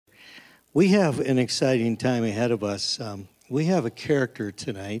We have an exciting time ahead of us. We have a character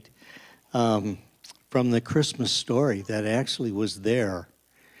tonight from the Christmas story that actually was there.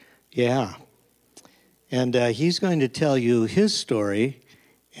 Yeah. And he's going to tell you his story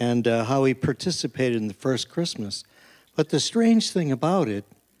and how he participated in the first Christmas. But the strange thing about it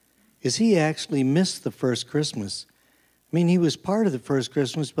is he actually missed the first Christmas. I mean, he was part of the first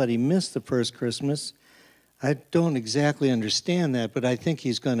Christmas, but he missed the first Christmas. I don't exactly understand that, but I think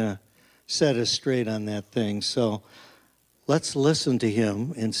he's going to set us straight on that thing. So let's listen to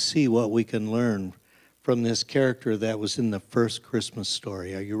him and see what we can learn from this character that was in the first Christmas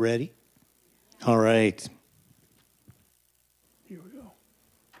story. Are you ready? All right. Here we go.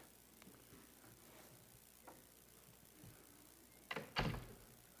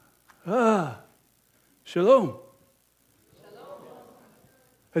 Shalom. Shalom.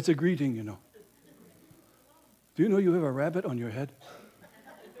 It's a greeting, you know. Do you know you have a rabbit on your head?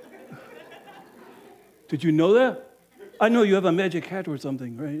 Did you know that? I know you have a magic hat or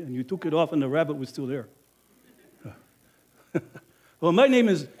something, right? And you took it off and the rabbit was still there. Well, my name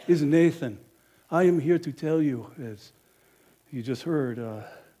is Nathan. I am here to tell you, as you just heard,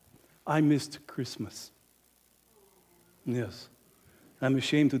 I missed Christmas. Yes. I'm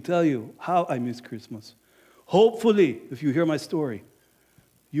ashamed to tell you how I missed Christmas. Hopefully, if you hear my story,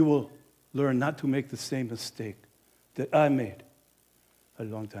 you will learn not to make the same mistake that I made a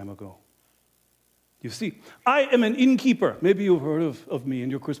long time ago. You see, I am an innkeeper. Maybe you've heard of me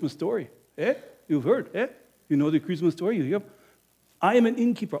in your Christmas story. Eh? You've heard, eh? You know the Christmas story? You hear? I am an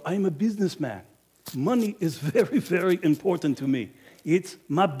innkeeper. I am a businessman. Money is very, very important to me. It's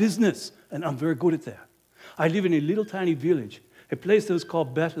my business, and I'm very good at that. I live in a little tiny village, a place that is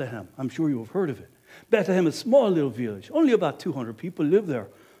called Bethlehem. I'm sure you have heard of it. Bethlehem is a small little village. Only about 200 people live there.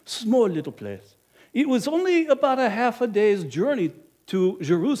 Small little place. It was only about a half a day's journey to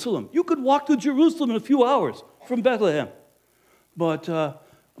Jerusalem. You could walk to Jerusalem in a few hours from Bethlehem. But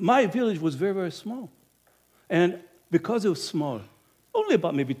my village was very, very small. And because it was small, only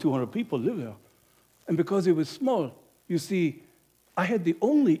about maybe 200 people live there. And because it was small, you see, I had the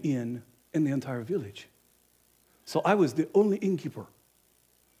only inn in the entire village. So I was the only innkeeper.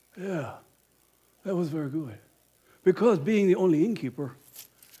 Yeah, that was very good. Because being the only innkeeper,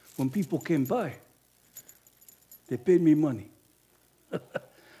 when people came by, they paid me money.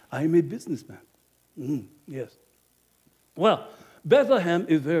 I am a businessman. Yes. Well, Bethlehem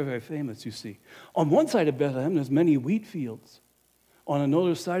is very, very famous, you see. On one side of Bethlehem, there's many wheat fields. On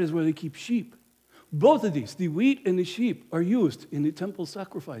another side is where they keep sheep. Both of these, the wheat and the sheep, are used in the temple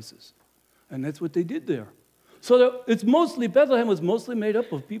sacrifices. And that's what they did there. So Bethlehem was mostly made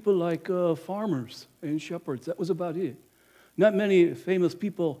up of people like farmers and shepherds. That was about it. Not many famous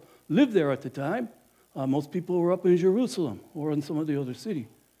people lived there at the time. Most people were up in Jerusalem or in some of the other city.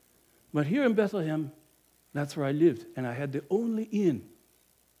 But here in Bethlehem, that's where I lived, and I had the only inn.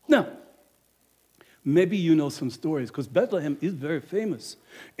 Now, maybe you know some stories, because Bethlehem is very famous.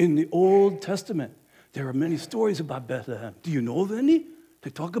 In the Old Testament, there are many stories about Bethlehem. Do you know of any? They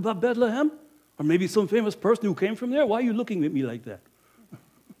talk about Bethlehem? Or maybe some famous person who came from there? Why are you looking at me like that?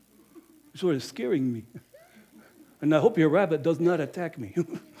 You're sort of scaring me. And I hope your rabbit does not attack me.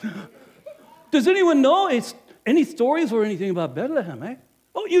 Does anyone know any stories or anything about Bethlehem, eh?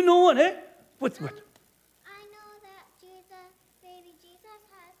 Oh, you know one, eh? What? I know that baby Jesus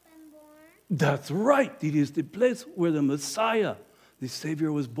has been born. That's right. It is the place where the Messiah, the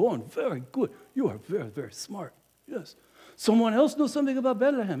Savior, was born. Very good. You are very, very smart. Yes. Someone else knows something about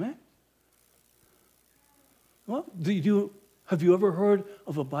Bethlehem, eh? Well, have you ever heard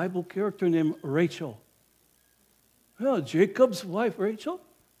of a Bible character named Rachel? Yeah, Jacob's wife, Rachel.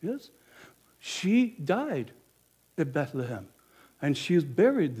 Yes. She died at Bethlehem, and she is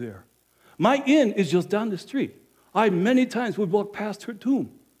buried there. My inn is just down the street. I many times would walk past her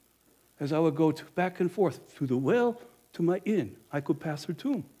tomb. As I would go back and forth through the well to my inn, I could pass her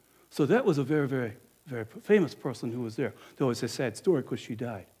tomb. So that was a very, very, very famous person who was there. Though it's a sad story because she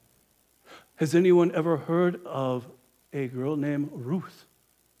died. Has anyone ever heard of a girl named Ruth?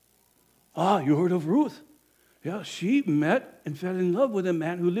 Ah, you heard of Ruth? Yeah, she met and fell in love with a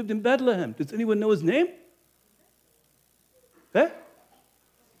man who lived in Bethlehem. Does anyone know his name? Eh?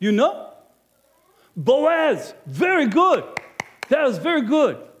 You know? Boaz. Very good. That was very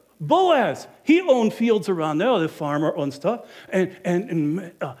good. Boaz. He owned fields around there. The farmer owned stuff.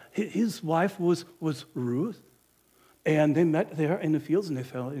 And his wife was Ruth. And they met there in the fields and they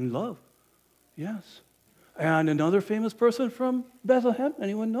fell in love. Yes. And another famous person from Bethlehem.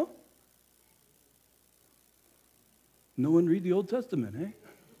 Anyone know? No one read the Old Testament, eh?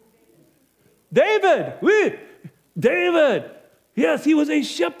 David! Oui! David! Yes, he was a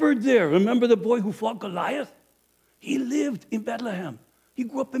shepherd there. Remember the boy who fought Goliath? He lived in Bethlehem. He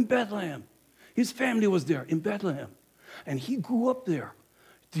grew up in Bethlehem. His family was there in Bethlehem. And he grew up there.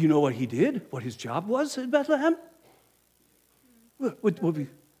 Do you know what he did? What his job was in Bethlehem? What Being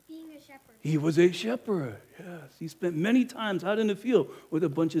a shepherd. he was a shepherd. Yes, he spent many times out in the field with a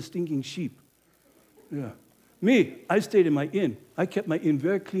bunch of stinking sheep. Yeah. Me, I stayed in my inn. I kept my inn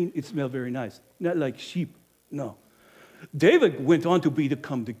very clean. It smelled very nice. Not like sheep. No. David went on to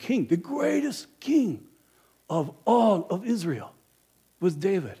become the king. The greatest king of all of Israel was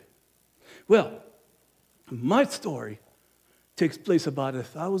David. Well, my story takes place about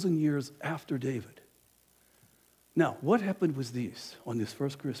 1,000 years after David. Now, what happened was this on this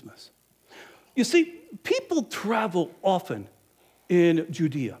first Christmas. You see, people travel often in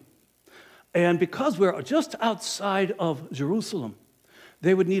Judea. And because we're just outside of Jerusalem,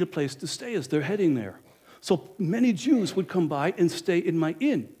 they would need a place to stay as they're heading there. So many Jews would come by and stay in my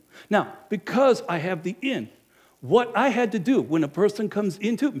inn. Now, because I have the inn, what I had to do when a person comes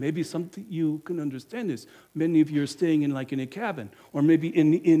into, maybe something you can understand this, many of you are staying in a cabin, or maybe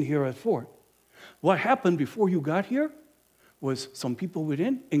in the inn here at Fort. What happened before you got here was some people went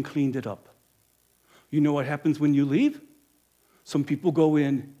in and cleaned it up. You know what happens when you leave? Some people go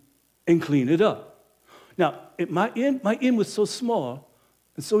in and clean it up. Now, at my inn was so small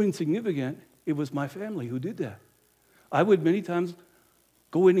and so insignificant, it was my family who did that. I would many times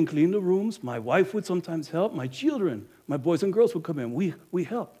go in and clean the rooms. My wife would sometimes help. My children, my boys and girls would come in. We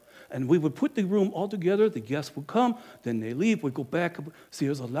helped. And we would put the room all together. The guests would come. Then they leave. We'd go back. See,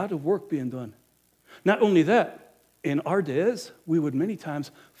 there's a lot of work being done. Not only that, in our days, we would many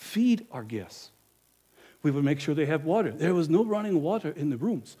times feed our guests. We would make sure they have water. There was no running water in the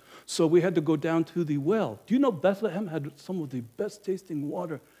rooms. So we had to go down to the well. Do you know Bethlehem had some of the best tasting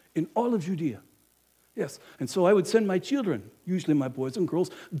water in all of Judea? Yes. And so I would send my children, usually my boys and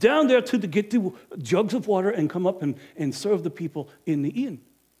girls, down there to get the jugs of water and come up and serve the people in the inn.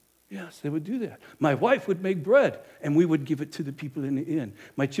 Yes, they would do that. My wife would make bread, and we would give it to the people in the inn.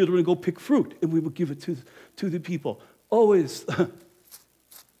 My children would go pick fruit, and we would give it to the people. Always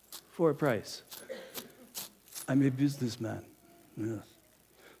for a price. I'm a businessman. Yes.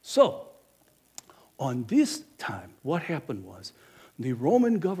 So, on this time, what happened was the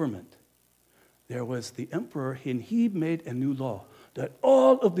Roman government, there was the emperor, and he made a new law that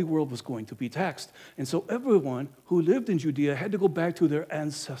all of the world was going to be taxed. And so everyone who lived in Judea had to go back to their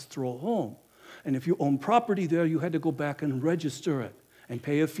ancestral home. And if you owned property there, you had to go back and register it and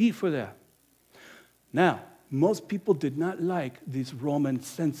pay a fee for that. Now, most people did not like this Roman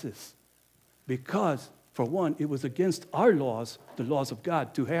census because, for one, it was against our laws, the laws of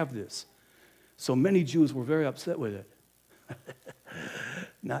God, to have this. So many Jews were very upset with it.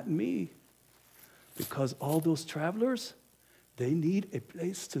 Not me. Because all those travelers, they need a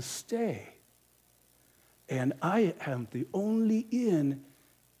place to stay. And I am the only inn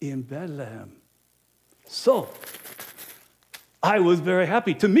in Bethlehem. So, I was very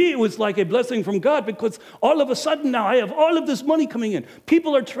happy. To me, it was like a blessing from God because all of a sudden now I have all of this money coming in.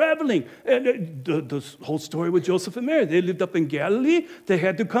 People are traveling. And the whole story with Joseph and Mary, they lived up in Galilee. They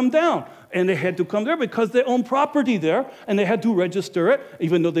had to come down. And they had to come there because they owned property there. And they had to register it.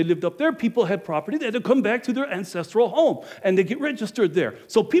 Even though they lived up there, people had property. They had to come back to their ancestral home. And they get registered there.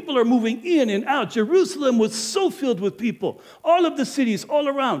 So people are moving in and out. Jerusalem was so filled with people. All of the cities all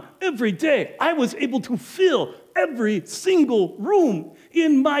around. Every day, I was able to fill every single room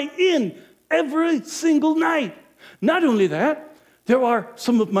in my inn every single night. Not only that, there are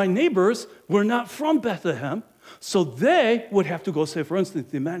some of my neighbors were not from Bethlehem, so they would have to go, say, for instance,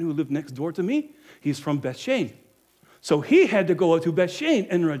 the man who lived next door to me, he's from Bethshean. So he had to go to Bethshean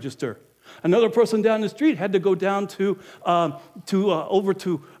and register. Another person down the street had to go down over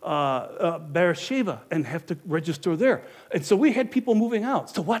to Beersheba and have to register there. And so we had people moving out.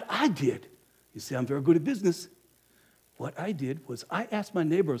 So what I did, you see, I'm very good at business. What I did was I asked my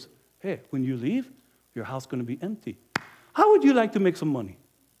neighbors, hey, when you leave, your house is going to be empty. How would you like to make some money?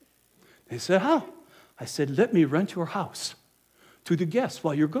 They said, how? I said, let me rent your house to the guests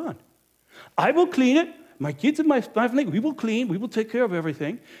while you're gone. I will clean it. My kids and my family, we will clean. We will take care of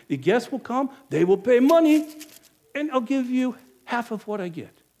everything. The guests will come. They will pay money. And I'll give you half of what I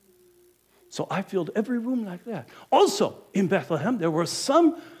get. So I filled every room like that. Also, in Bethlehem, there were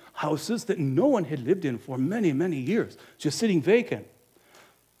some houses that no one had lived in for many, many years, just sitting vacant.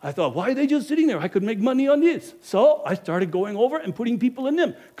 I thought, why are they just sitting there? I could make money on this. So I started going over and putting people in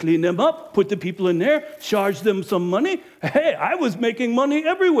them. Clean them up, put the people in there, charge them some money. Hey, I was making money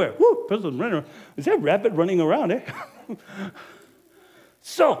everywhere. Woo, is that rabbit running around, eh?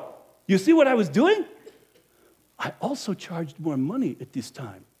 So, you see what I was doing? I also charged more money at this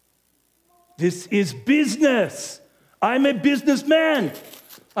time. This is business. I'm a businessman.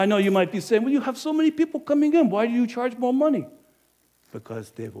 I know you might be saying, well, you have so many people coming in. Why do you charge more money? Because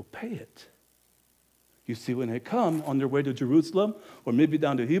they will pay it. You see, when they come on their way to Jerusalem, or maybe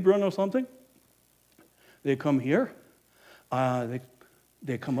down to Hebron or something, they come here.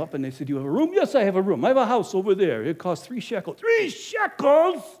 They come up and they say, do you have a room? Yes, I have a room. I have a house over there. It costs 3 shekels. 3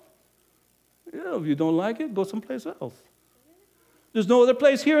 shekels? Yeah, if you don't like it, go someplace else. There's no other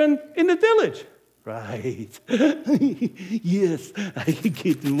place here in the village. Right. Yes, I can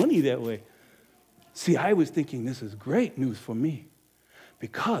get the money that way. See, I was thinking this is great news for me.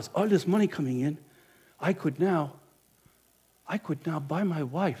 Because all this money coming in, I could now buy my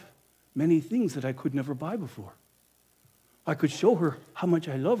wife many things that I could never buy before. I could show her how much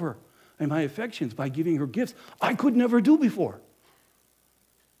I love her and my affections by giving her gifts I could never do before.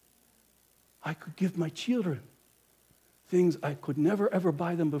 I could give my children things I could never, ever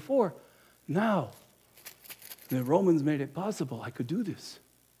buy them before. Now, the Romans made it possible. I could do this.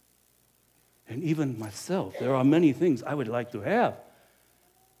 And even myself, there are many things I would like to have.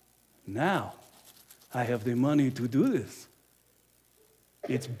 Now, I have the money to do this.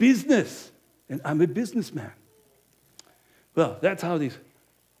 It's business, and I'm a businessman. Well, that's how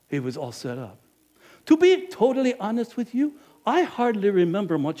it was all set up. To be totally honest with you, I hardly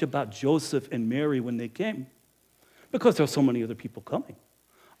remember much about Joseph and Mary when they came, because there are so many other people coming.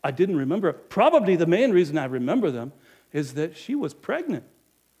 I didn't remember. Probably the main reason I remember them is that she was pregnant.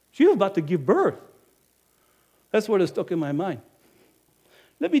 She was about to give birth. That's what is stuck in my mind.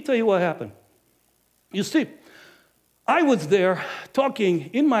 Let me tell you what happened. You see, I was there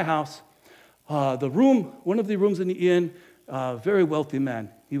talking in my house, one of the rooms in the inn, a very wealthy man.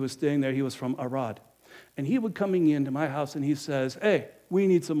 He was staying there. He was from Arad. And he was coming into my house and he says, hey, we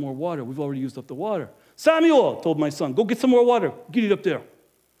need some more water. We've already used up the water. Samuel, told my son, go get some more water. Get it up there.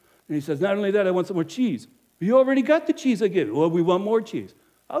 And he says, not only that, I want some more cheese. You already got the cheese I gave you. Well, we want more cheese.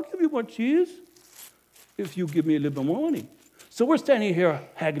 I'll give you more cheese if you give me a little bit more money. So we're standing here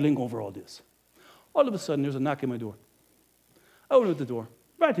haggling over all this. All of a sudden, there's a knock at my door. I open up the door,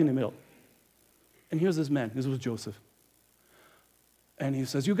 right in the middle. And here's this man. This was Joseph. And he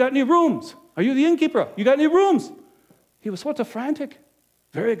says, you got any rooms? Are you the innkeeper? You got any rooms? He was sort of frantic,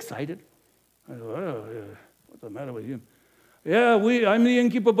 very excited. I said, oh, yeah. What's the matter with you? Yeah, I'm the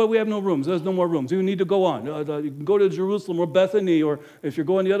innkeeper, but we have no rooms. There's no more rooms. You need to go on. You can go to Jerusalem or Bethany, or if you're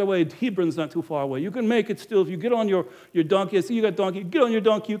going the other way, Hebron's not too far away. You can make it still. If you get on your donkey, I see you got donkey. Get on your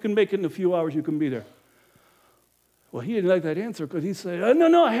donkey. You can make it in a few hours. You can be there. Well, he didn't like that answer because he said,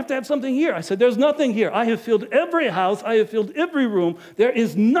 no, I have to have something here. I said, there's nothing here. I have filled every house. I have filled every room. There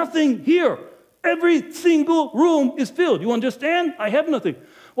is nothing here. Every single room is filled. You understand? I have nothing.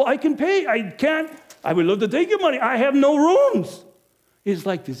 Well, I can pay. I can't. I would love to take your money. I have no rooms. It's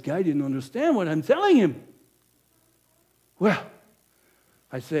like this guy didn't understand what I'm telling him. Well,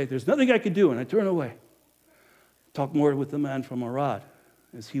 I say, there's nothing I can do, and I turn away. Talk more with the man from Arad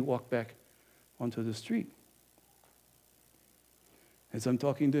as he walked back onto the street. As I'm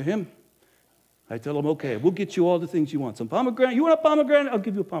talking to him, I tell him, okay, we'll get you all the things you want. Some pomegranate. You want a pomegranate? I'll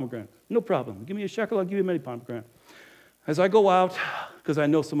give you a pomegranate. No problem. Give me a shekel, I'll give you many pomegranates. As I go out, because I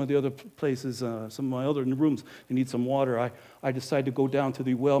know some of the other places, some of my other rooms, they need some water, I decide to go down to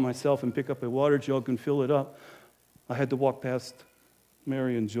the well myself and pick up a water jug and fill it up. I had to walk past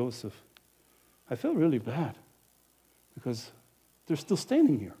Mary and Joseph. I felt really bad because they're still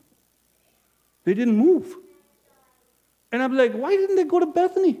standing here. They didn't move. And I'm like, why didn't they go to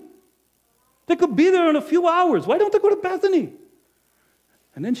Bethany? They could be there in a few hours. Why don't they go to Bethany?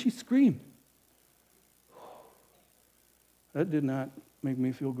 And then she screamed. That did not make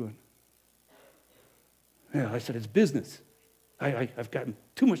me feel good. Yeah, I said, it's business. I've gotten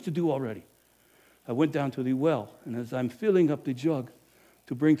too much to do already. I went down to the well, and as I'm filling up the jug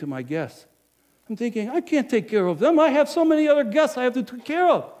to bring to my guests, I'm thinking, I can't take care of them. I have so many other guests I have to take care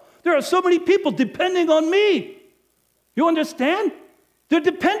of. There are so many people depending on me. You understand? They're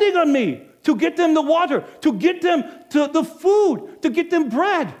depending on me to get them the water, to get them to the food, to get them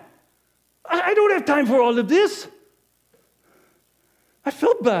bread. I don't have time for all of this. I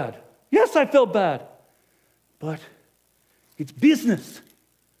felt bad. Yes, I felt bad. But it's business.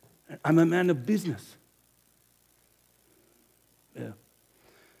 I'm a man of business. Yeah.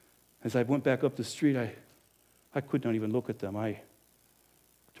 As I went back up the street, I could not even look at them. I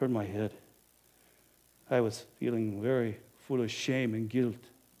turned my head. I was feeling very full of shame and guilt.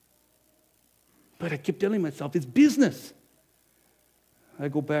 But I kept telling myself, it's business. I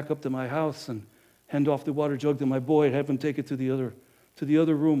go back up to my house and hand off the water jug to my boy and have him take it to the other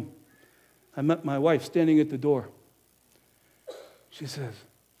room. I met my wife standing at the door. She says,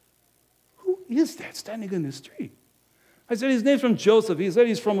 "Who is that standing in the street?" I said, "His name's from Joseph. He said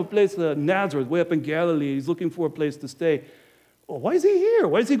he's from a place, Nazareth, way up in Galilee. He's looking for a place to stay." "Well, why is he here?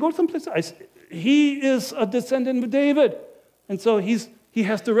 Why does he go someplace?" I said, "He is a descendant of David, and so he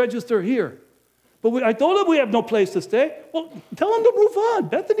has to register here." But I told him we have no place to stay. "Well, tell him to move on.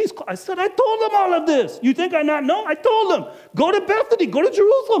 Bethany's." I said, "I told him all of this. You think I not know? I told him. Go to Bethany. Go to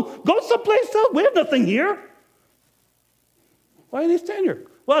Jerusalem. Go someplace else. We have nothing here." "Why are they staying here?"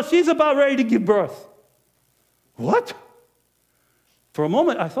 "Well, she's about ready to give birth." "What?" For a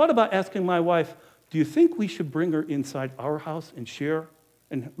moment, I thought about asking my wife, "Do you think we should bring her inside our house and share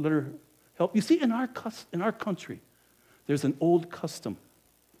and let her help?" You see, in our country, there's an old custom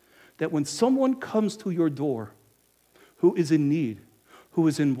that when someone comes to your door who is in need, who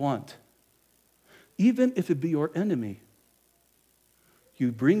is in want, even if it be your enemy,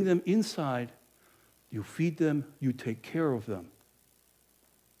 you bring them inside, you feed them, you take care of them.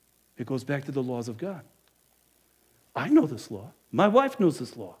 It goes back to the laws of God. I know this law. My wife knows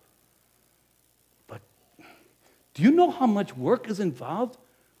this law. But do you know how much work is involved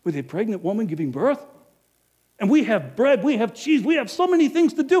with a pregnant woman giving birth? And we have bread, we have cheese, we have so many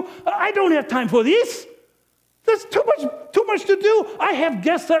things to do. I don't have time for this. There's too much to do. I have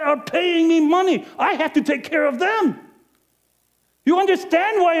guests that are paying me money. I have to take care of them. You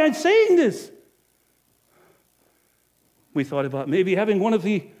understand why I'm saying this? We thought about maybe having one of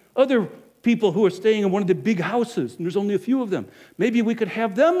the other people who are staying in one of the big houses, and there's only a few of them. Maybe we could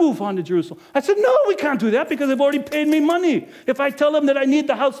have them move on to Jerusalem. I said, "No, we can't do that because they've already paid me money. If I tell them that I need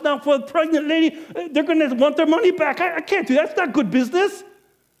the house now for a pregnant lady, they're going to want their money back. I can't do that. That's not good business."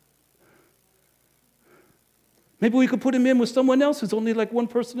 Maybe we could put him in with someone else who's only like one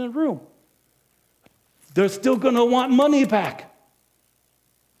person in the room. They're still going to want money back.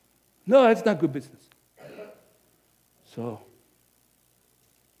 No, that's not good business. So,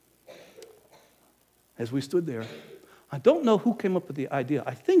 as we stood there, I don't know who came up with the idea.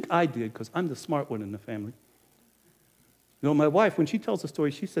 I think I did because I'm the smart one in the family. You know, my wife, when she tells the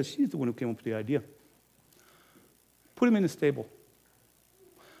story, she says she's the one who came up with the idea. Put him in the stable.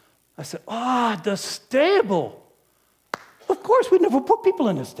 I said, the stable. Of course, we never put people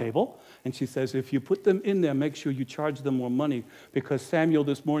in a stable. And she says, if you put them in there, make sure you charge them more money because Samuel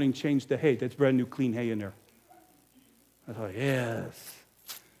this morning changed the hay. That's brand new clean hay in there. I thought, yes.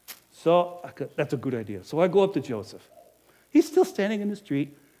 So that's a good idea. So I go up to Joseph. He's still standing in the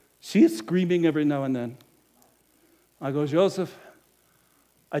street. She's screaming every now and then. I go, "Joseph,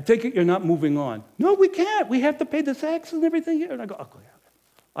 I take it you're not moving on." "No, we can't. We have to pay the taxes and everything here." And I go, "Okay,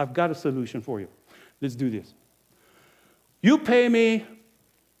 I've got a solution for you. Let's do this. You pay me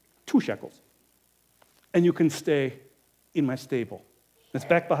 2 shekels, and you can stay in my stable. It's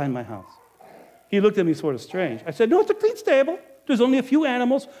back behind my house." He looked at me sort of strange. I said, "No, it's a clean stable. There's only a few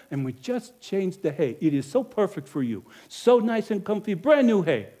animals, and we just changed the hay. It is so perfect for you. So nice and comfy, brand new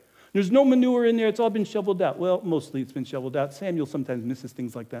hay. There's no manure in there. It's all been shoveled out." Well, mostly it's been shoveled out. Samuel sometimes misses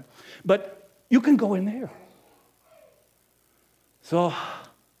things like that. But you can go in there. So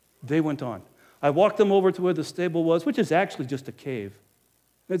they went on. I walked them over to where the stable was, which is actually just a cave.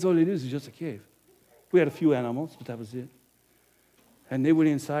 That's all it is just a cave. We had a few animals, but that was it. And they went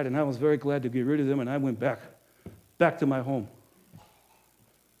inside, and I was very glad to get rid of them, and I went back to my home.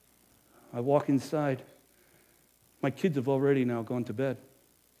 I walk inside. My kids have already now gone to bed.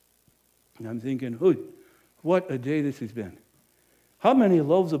 And I'm thinking, what a day this has been. How many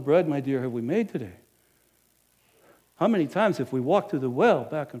loaves of bread, my dear, have we made today? How many times have we walked to the well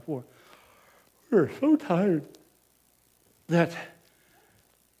back and forth? We're so tired that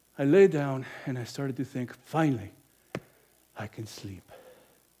I lay down and I started to think, finally, I can sleep.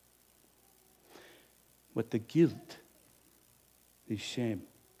 But the guilt, the shame,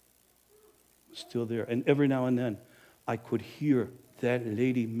 was still there. And every now and then, I could hear that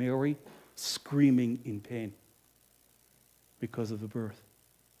lady Mary screaming in pain because of the birth.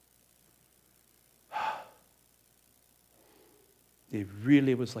 It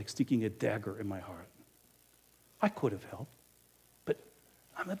really was like sticking a dagger in my heart. I could have helped, but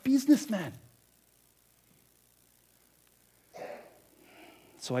I'm a businessman.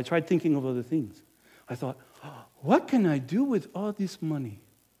 So I tried thinking of other things. I thought, what can I do with all this money?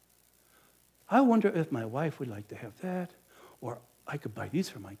 I wonder if my wife would like to have that, or I could buy this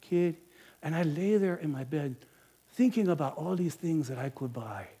for my kid. And I lay there in my bed thinking about all these things that I could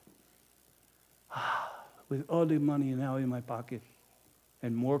buy. With all the money now in my pocket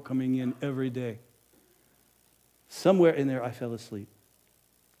and more coming in every day. Somewhere in there I fell asleep.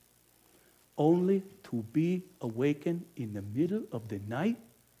 Only to be awakened in the middle of the night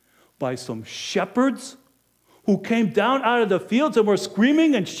by some shepherds who came down out of the fields and were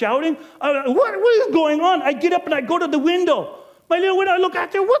screaming and shouting. What is going on? I get up and I go to the window. My little window, I look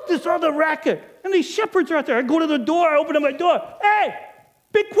out there. What's this other racket? And these shepherds are out there. I go to the door. I open up my door. Hey,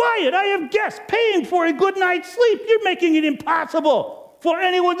 be quiet. I have guests paying for a good night's sleep. You're making it impossible for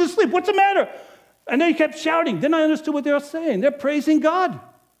anyone to sleep. What's the matter? And they kept shouting. Then I understood what they were saying. They're praising God.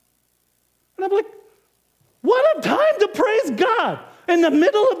 And I'm like, what a time to praise God. In the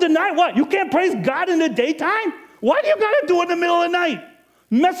middle of the night, what? You can't praise God in the daytime? Why do you got to do it in the middle of the night?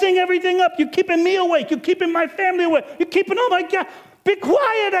 Messing everything up. You're keeping me awake. You're keeping my family awake. You're keeping all my guests. Be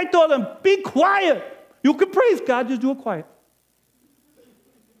quiet, I told them. Be quiet. You can praise God, just do it quiet.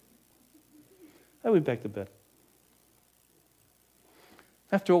 I went back to bed.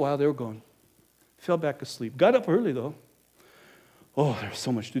 After a while, they were gone. Fell back asleep. Got up early, though. Oh, there's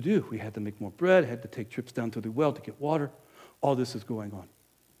so much to do. We had to make more bread, had to take trips down to the well to get water. All this is going on.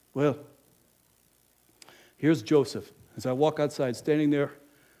 Well, here's Joseph. As I walk outside, standing there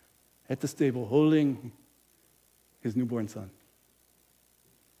at the stable, holding his newborn son.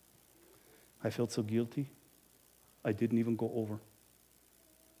 I felt so guilty, I didn't even go over.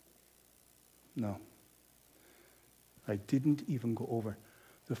 No. I didn't even go over.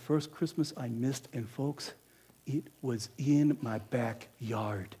 The first Christmas I missed, and folks, it was in my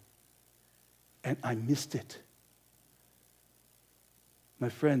backyard. And I missed it. My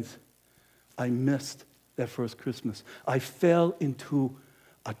friends, I missed that first Christmas. I fell into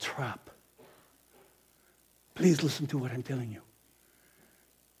a trap. Please listen to what I'm telling you.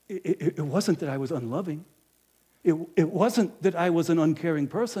 It wasn't that I was unloving. It wasn't that I was an uncaring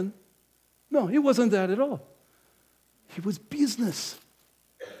person. No, it wasn't that at all. It was business.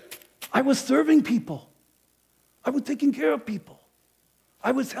 I was serving people. I was taking care of people.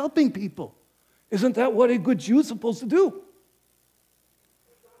 I was helping people. Isn't that what a good Jew is supposed to do?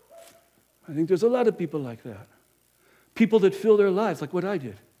 I think there's a lot of people like that. People that fill their lives, like what I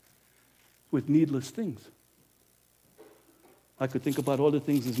did, with needless things. I could think about all the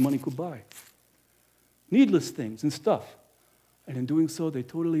things this money could buy. Needless things and stuff. And in doing so, they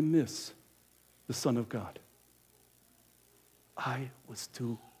totally miss the Son of God. I was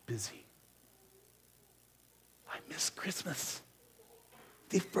too busy. I missed Christmas.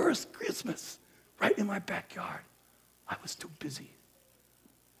 The first Christmas, right in my backyard. I was too busy.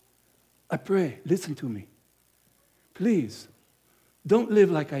 I pray, listen to me. Please, don't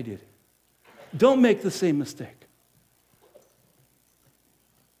live like I did. Don't make the same mistake.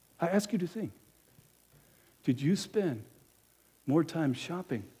 I ask you to think. Did you spend more time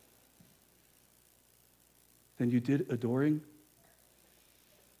shopping than you did adoring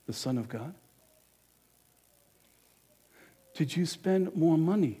the Son of God? Did you spend more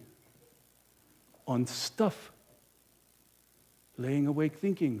money on stuff, laying awake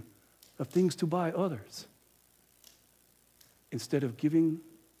thinking of things to buy others, instead of giving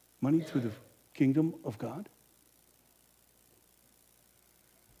money to the kingdom of God?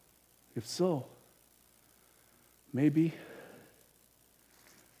 If so, maybe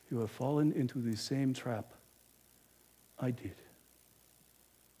you have fallen into the same trap I did.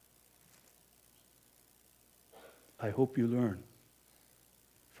 I hope you learn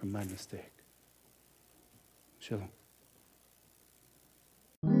from my mistake. Shalom.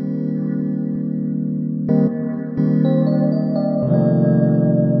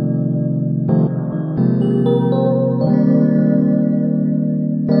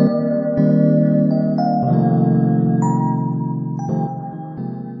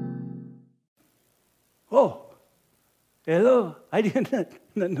 Oh, hello. I did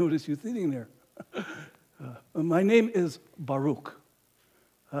not notice you sitting there. My name is Baruch.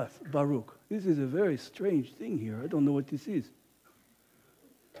 Baruch. This is a very strange thing here. I don't know what this is.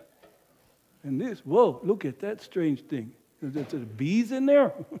 And this, whoa, look at that strange thing. There's bees in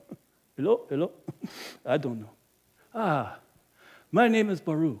there? Hello? I don't know. My name is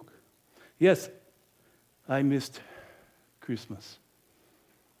Baruch. Yes, I missed Christmas.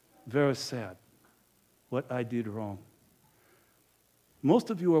 Very sad what I did wrong. Most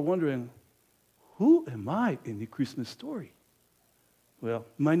of you are wondering, who am I in the Christmas story? Well,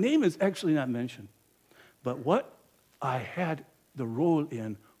 my name is actually not mentioned, but what I had the role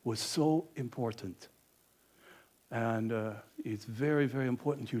in was so important. And it's very, very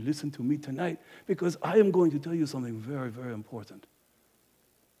important you listen to me tonight, because I am going to tell you something very, very important.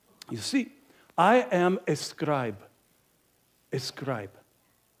 You see, I am a scribe. A scribe.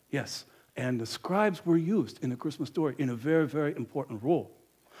 Yes. And the scribes were used in the Christmas story in a very, very important role.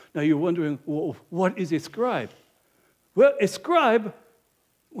 Now you're wondering, well, what is a scribe? Well, a scribe,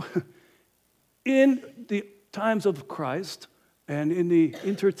 in the times of Christ And in the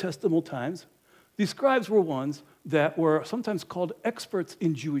intertestamental times, the scribes were ones that were sometimes called experts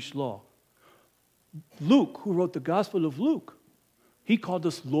in Jewish law. Luke, who wrote the Gospel of Luke, he called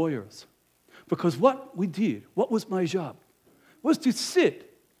us lawyers. Because what we did, what was my job, was to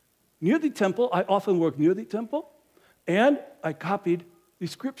sit near the temple. I often worked near the temple, and I copied the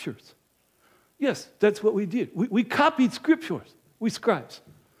scriptures. Yes, that's what we did. We copied scriptures, we scribes.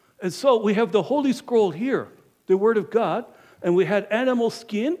 And so we have the Holy Scroll here, the Word of God, and we had animal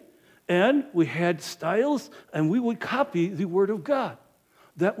skin, and we had styles, and we would copy the Word of God.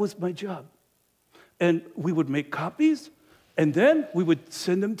 That was my job. And we would make copies, and then we would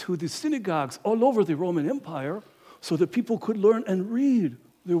send them to the synagogues all over the Roman Empire so that people could learn and read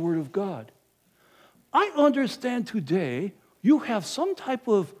the Word of God. I understand today you have some type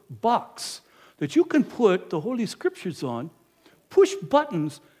of box that you can put the Holy Scriptures on, push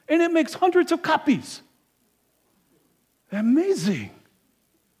buttons, and it makes hundreds of copies. Amazing.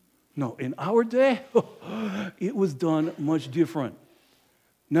 No, in our day, it was done much different.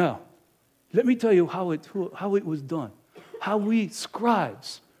 Now, let me tell you how it was done, how we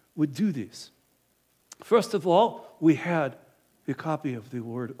scribes would do this. First of all, we had a copy of the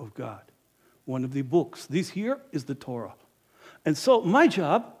Word of God, one of the books. This here is the Torah. And so my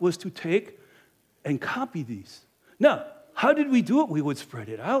job was to take and copy these. Now, how did we do it? We would spread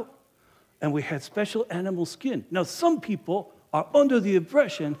it out, and we had special animal skin. Now, some people are under the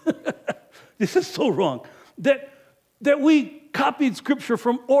impression, this is so wrong, that we copied Scripture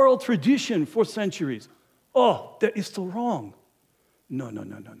from oral tradition for centuries. Oh, that is so wrong. No.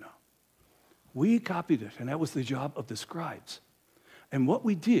 We copied it, and that was the job of the scribes. And what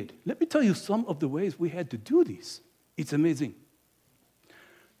we did, let me tell you some of the ways we had to do these. It's amazing.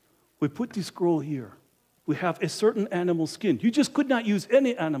 We put the scroll here. We have a certain animal skin. You just could not use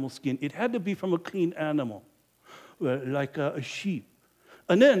any animal skin. It had to be from a clean animal, like a sheep.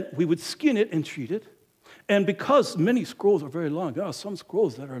 And then we would skin it and treat it. And because many scrolls are very long, there are some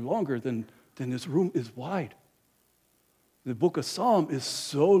scrolls that are longer than this room is wide. The book of Psalm is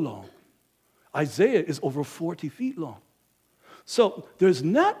so long. Isaiah is over 40 feet long. So there's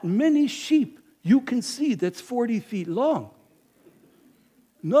not many sheep you can see that's 40 feet long.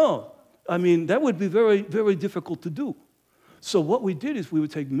 No, I mean, that would be very, very difficult to do. So what we did is we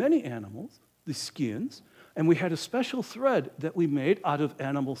would take many animals, the skins, and we had a special thread that we made out of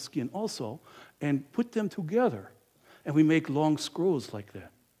animal skin also, and put them together. And we make long scrolls like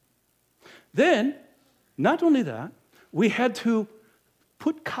that. Then, not only that, we had to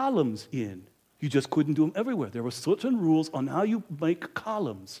put columns in. You just couldn't do them everywhere. There were certain rules on how you make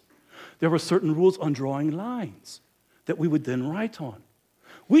columns. There were certain rules on drawing lines that we would then write on.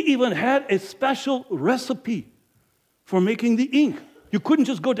 We even had a special recipe for making the ink. You couldn't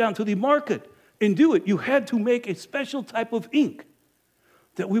just go down to the market and do it. You had to make a special type of ink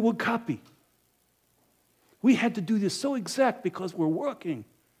that we would copy. We had to do this so exact because we're working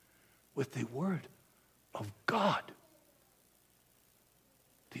with the Word of God.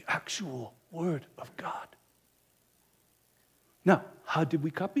 The actual Word of God. Now, how did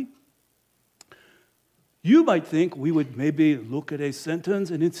we copy? You might think we would maybe look at a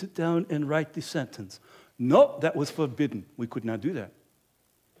sentence and then sit down and write the sentence. No, that was forbidden. We could not do that.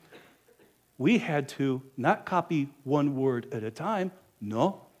 We had to not copy one word at a time.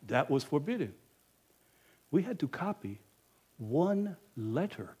 No, that was forbidden. We had to copy one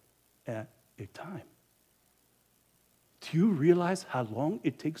letter at a time. Do you realize how long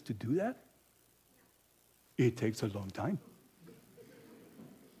it takes to do that? It takes a long time.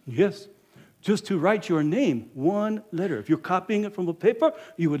 Yes. Just to write your name, one letter. If you're copying it from a paper,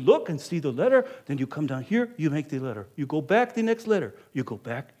 you would look and see the letter, then you come down here, you make the letter. You go back the next letter. You go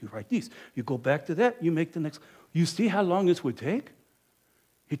back, you write these. You go back to that, you make the next. You see how long this would take?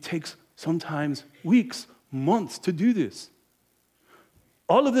 It takes sometimes weeks, months to do this.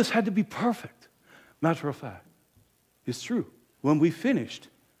 All of this had to be perfect. Matter of fact, it's true. When we finished,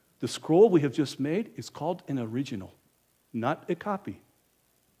 the scroll we have just made is called an original, not a copy.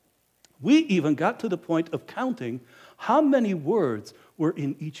 We even got to the point of counting how many words were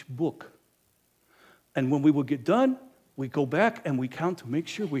in each book. And when we would get done, we go back and we count to make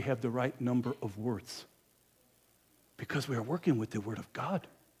sure we have the right number of words. Because we are working with the Word of God.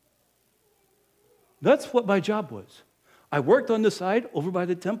 That's what my job was. I worked on the side over by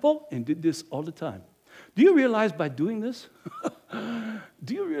the temple and did this all the time. Do you realize by doing this,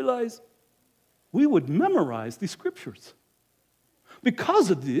 do you realize we would memorize the scriptures?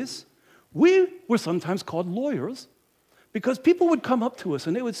 Because of this, we were sometimes called lawyers because people would come up to us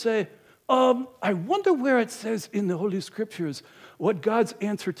and they would say, I wonder where it says in the Holy Scriptures what God's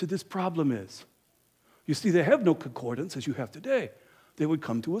answer to this problem is. You see, they have no concordance as you have today. They would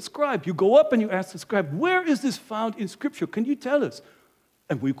come to a scribe. You go up and you ask the scribe, where is this found in Scripture? Can you tell us?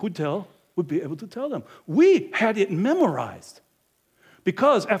 And we could tell, would be able to tell them. We had it memorized.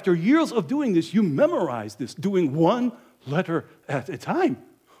 Because after years of doing this, you memorize this, doing one letter at a time.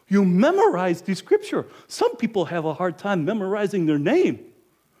 You memorize the Scripture. Some people have a hard time memorizing their name.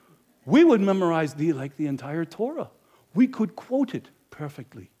 We would memorize the entire Torah. We could quote it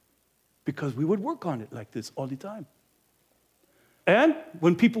perfectly because we would work on it like this all the time. And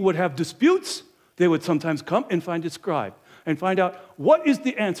when people would have disputes, they would sometimes come and find a scribe and find out what is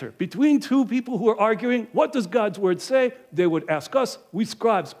the answer. Between two people who are arguing, what does God's word say? They would ask us. We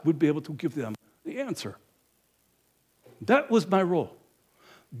scribes would be able to give them the answer. That was my role.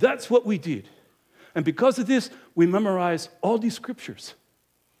 That's what we did. And because of this, we memorized all these scriptures.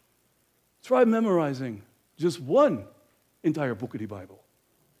 Try memorizing just one entire book of the Bible.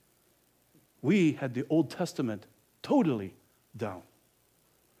 We had the Old Testament totally down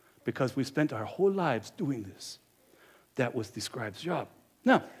because we spent our whole lives doing this. That was the scribe's job.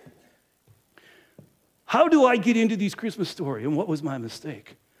 Now, how do I get into these Christmas stories, and what was my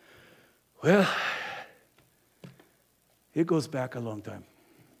mistake? Well, it goes back a long time.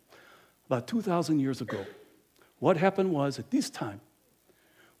 About 2,000 years ago, what happened was at this time,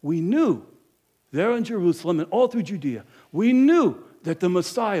 we knew there in Jerusalem and all through Judea, we knew that the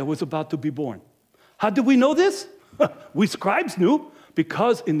Messiah was about to be born. How did we know this? We scribes knew,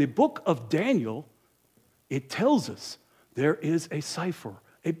 because in the book of Daniel, it tells us there is a cipher,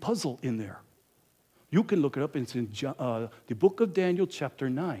 a puzzle in there. You can look it up. It's in the book of Daniel, chapter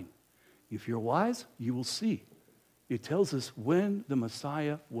 9. If you're wise, you will see. It tells us when the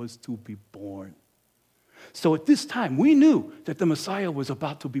Messiah was to be born. So at this time, we knew that the Messiah was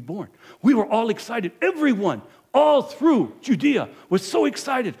about to be born. We were all excited. Everyone, all through Judea, was so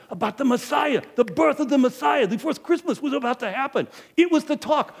excited about the Messiah, the birth of the Messiah. The first Christmas was about to happen. It was the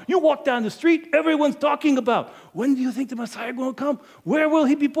talk. You walk down the street, everyone's talking about, when do you think the Messiah will come? Where will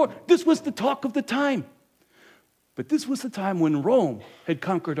he be born? This was the talk of the time. But this was the time when Rome had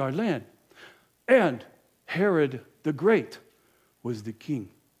conquered our land. And Herod the Great was the king.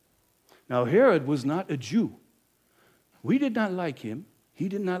 Now, Herod was not a Jew. We did not like him. He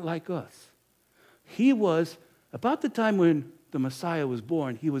did not like us. He was, about the time when the Messiah was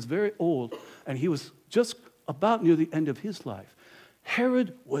born, he was very old, and he was just about near the end of his life.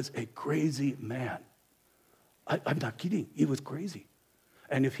 Herod was a crazy man. I'm not kidding. He was crazy.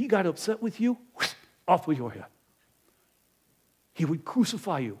 And if he got upset with you, off with your head. He would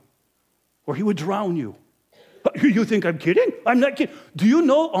crucify you, or he would drown you. You think I'm kidding? I'm not kidding. Do you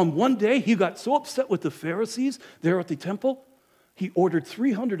know on one day he got so upset with the Pharisees there at the temple, he ordered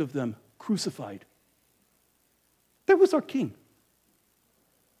 300 of them crucified. That was our king.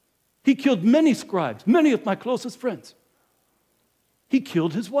 He killed many scribes, many of my closest friends. He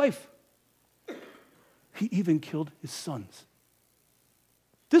killed his wife. He even killed his sons.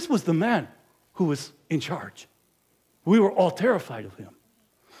 This was the man who was in charge. We were all terrified of him.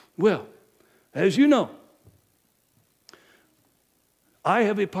 Well, as you know, I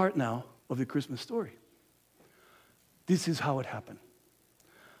have a part now of the Christmas story. This is how it happened.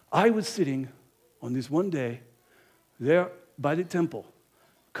 I was sitting on this one day there by the temple,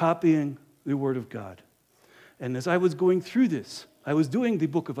 copying the Word of God. And as I was going through this, I was doing the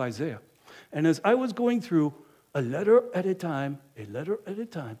book of Isaiah. And as I was going through a letter at a time,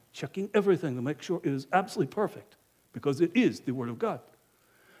 checking everything to make sure it is absolutely perfect, because it is the Word of God.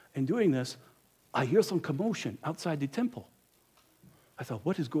 And doing this, I hear some commotion outside the temple. I thought,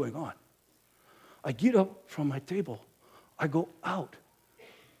 what is going on? I get up from my table. I go out,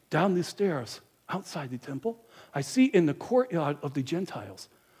 down the stairs, outside the temple. I see in the courtyard of the Gentiles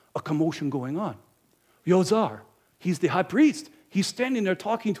a commotion going on. Yozar, he's the high priest. He's standing there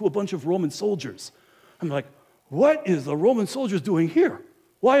talking to a bunch of Roman soldiers. I'm like, what is the Roman soldiers doing here?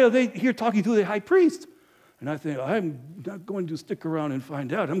 Why are they here talking to the high priest? And I think, I'm not going to stick around and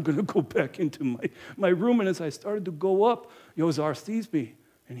find out. I'm going to go back into my room. And as I started to go up, Yozar sees me,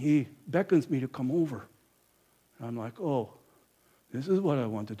 and he beckons me to come over. And I'm like, oh, this is what I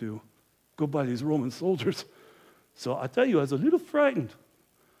want to do, go by these Roman soldiers. So I tell you, I was a little frightened.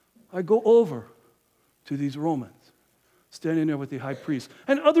 I go over to these Romans, standing there with the high priest.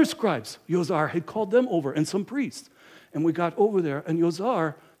 And other scribes, Yozar had called them over, and some priests. And we got over there, and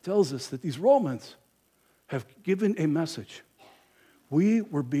Yozar tells us that these Romans have given a message. We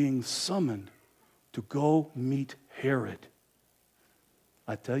were being summoned to go meet Herod.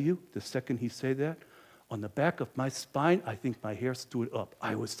 I tell you, the second he said that, on the back of my spine, I think my hair stood up.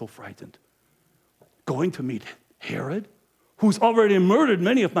 I was so frightened. Going to meet Herod? who's already murdered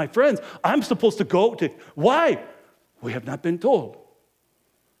many of my friends. I'm supposed to go to... Why? We have not been told.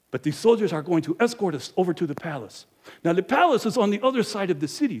 But these soldiers are going to escort us over to the palace. Now, the palace is on the other side of the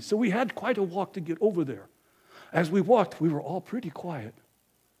city, so we had quite a walk to get over there. As we walked, we were all pretty quiet.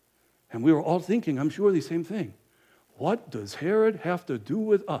 And we were all thinking, I'm sure, the same thing. What does Herod have to do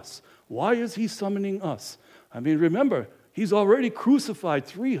with us? Why is he summoning us? I mean, remember, he's already crucified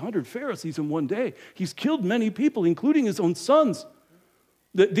 300 Pharisees in one day. He's killed many people, including his own sons.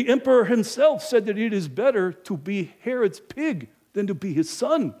 The emperor himself said that it is better to be Herod's pig than to be his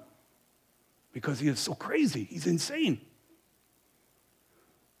son, because he is so crazy. He's insane.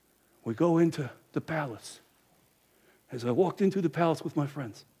 We go into the palace. As I walked into the palace with my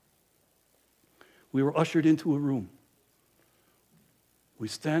friends, we were ushered into a room. We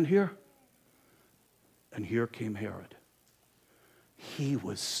stand here, and here came Herod. He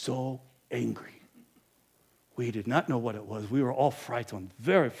was so angry. We did not know what it was. We were all frightened,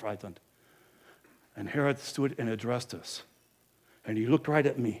 very frightened. And Herod stood and addressed us. And he looked right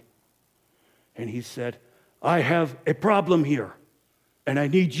at me. And he said, I have a problem here, and I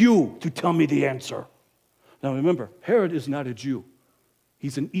need you to tell me the answer. Now remember, Herod is not a Jew.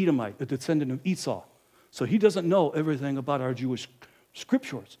 He's an Edomite, a descendant of Esau. So he doesn't know everything about our Jewish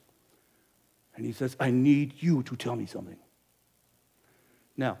scriptures. And he says, I need you to tell me something.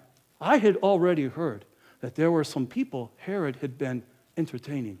 Now, I had already heard that there were some people Herod had been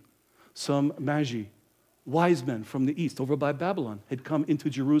entertaining. Some magi, wise men from the east, over by Babylon, had come into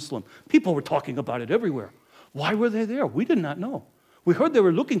Jerusalem. People were talking about it everywhere. Why were they there? We did not know. We heard they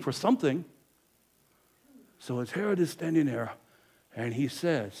were looking for something. So as Herod is standing there, and he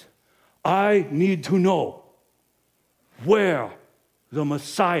says, I need to know where the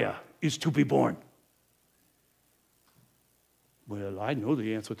Messiah is to be born. Well, I know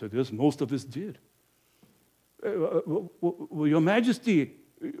the answer to this. Most of us did. Well, Your Majesty,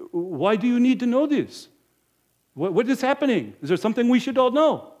 why do you need to know this? What is happening? Is there something we should all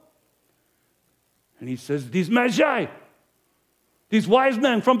know? And he says, these magi, these wise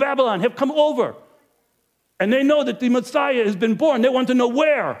men from Babylon have come over. And they know that the Messiah has been born. They want to know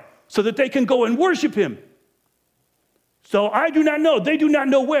where, so that they can go and worship him. So I do not know. They do not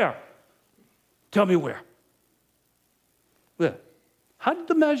know where. Tell me where. Well, how did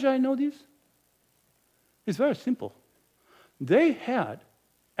the Magi know this? It's very simple. They had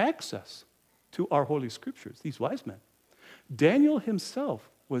access to our Holy Scriptures, these wise men. Daniel himself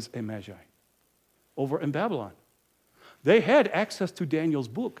was a Magi over in Babylon. They had access to Daniel's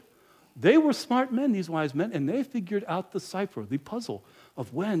book. They were smart men, these wise men, and they figured out the cipher, the puzzle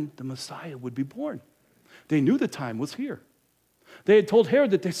of when the Messiah would be born. They knew the time was here. They had told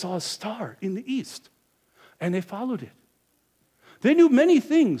Herod that they saw a star in the east, and they followed it. They knew many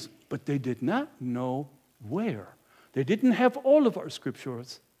things, but they did not know where. They didn't have all of our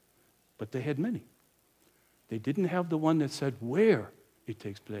scriptures, but they had many. They didn't have the one that said where it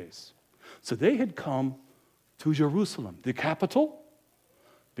takes place. So they had come to Jerusalem, the capital,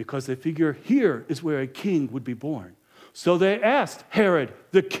 because they figure here is where a king would be born. So they asked Herod,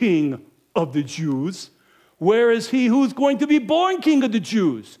 the king of the Jews, where is he who's going to be born king of the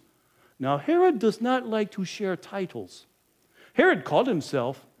Jews? Now, Herod does not like to share titles. Herod called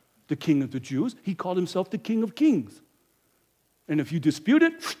himself the king of the Jews. He called himself the king of kings. And if you dispute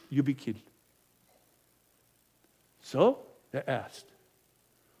it, you'll be killed. So they asked,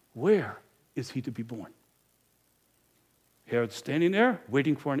 where is he to be born? Herod's standing there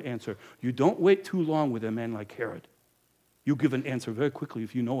waiting for an answer. You don't wait too long with a man like Herod. You give an answer very quickly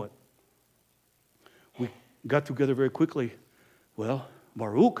if you know it. We got together very quickly. Well,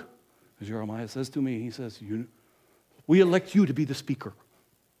 Baruch, as Jeremiah says to me, he says, we elect you to be the speaker.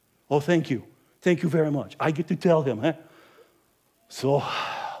 Oh, thank you. Thank you very much. I get to tell him. So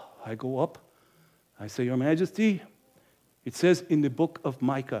I go up. I say, Your Majesty, it says in the book of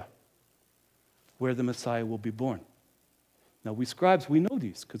Micah where the Messiah will be born. Now, we scribes, we know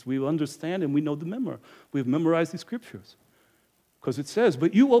these because we understand and we know the memory. We've memorized the scriptures. Because it says,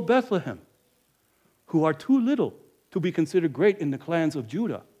 but you, O Bethlehem, who are too little to be considered great in the clans of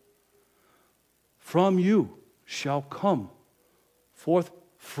Judah, from you shall come forth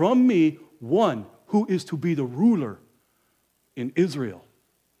from me one who is to be the ruler in Israel,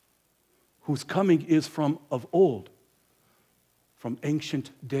 whose coming is from of old, from ancient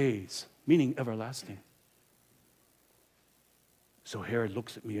days, meaning everlasting. So Herod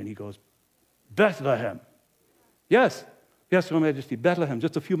looks at me and he goes, Bethlehem. Yes, Your Majesty, Bethlehem,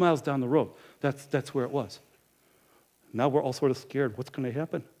 just a few miles down the road. That's where it was. Now we're all sort of scared. What's going to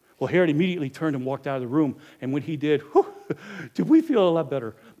happen? Well, Herod immediately turned and walked out of the room. And when he did, we feel a lot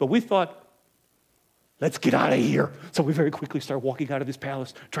better. But we thought, Let's get out of here. So we very quickly start walking out of this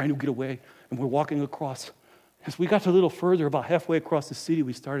palace, trying to get away. And we're walking across. As we got a little further, about halfway across the city,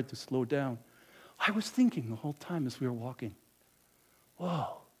 we started to slow down. I was thinking the whole time as we were walking,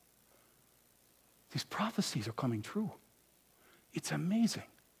 whoa, these prophecies are coming true. It's amazing.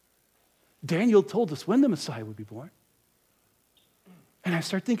 Daniel told us when the Messiah would be born. And I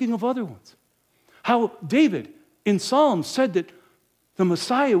start thinking of other ones. How David in Psalms said that the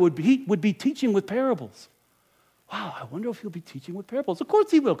Messiah would be teaching with parables. Wow, I wonder if he'll be teaching with parables. Of course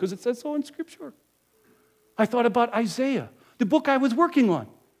he will, because it says so in Scripture. I thought about Isaiah, the book I was working on,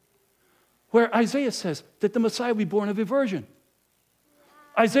 where Isaiah says that the Messiah will be born of a virgin.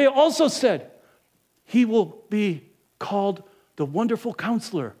 Isaiah also said he will be called the Wonderful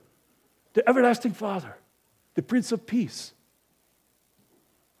Counselor, the Everlasting Father, the Prince of Peace,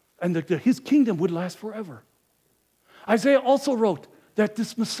 and his kingdom would last forever. Isaiah also wrote that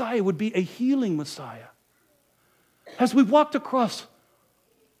this Messiah would be a healing Messiah. As we walked across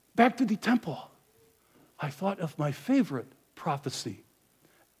back to the temple, I thought of my favorite prophecy.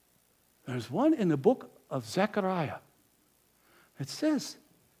 There's one in the book of Zechariah. It says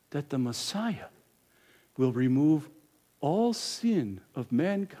that the Messiah will remove all sin of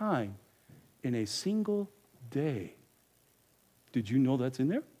mankind in a single day. Did you know that's in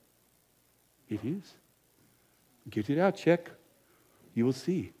there? It is. Get it out, check. You will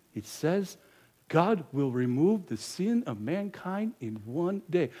see. It says God will remove the sin of mankind in one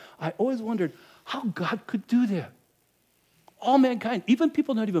day. I always wondered how God could do that. All mankind, even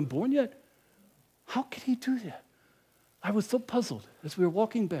people not even born yet, how could he do that? I was so puzzled as we were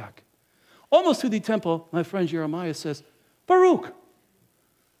walking back. Almost to the temple, my friend Jeremiah says, Baruch,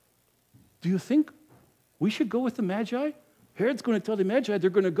 do you think we should go with the Magi? Herod's going to tell the Magi they're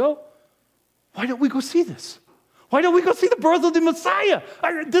going to go. Why don't we go see this? Why don't we go see the birth of the Messiah?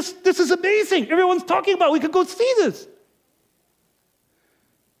 This is amazing. Everyone's talking about it. We could go see this.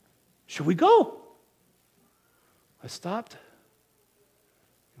 Should we go? I stopped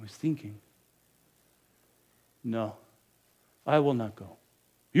and was thinking, no, I will not go.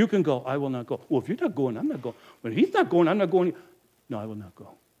 You can go, I will not go. Well, if you're not going, I'm not going. When he's not going, I'm not going. No, I will not go.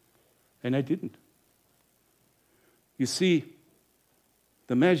 And I didn't. You see,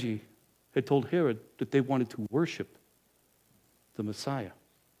 the Magi had told Herod that they wanted to worship the Messiah.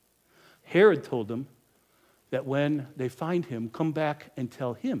 Herod told them that when they find him, come back and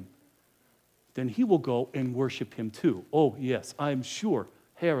tell him. Then he will go and worship him too. Oh, yes, I'm sure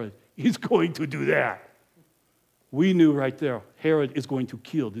Herod is going to do that. We knew right there, Herod is going to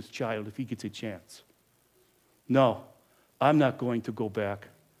kill this child if he gets a chance. No, I'm not going to go back.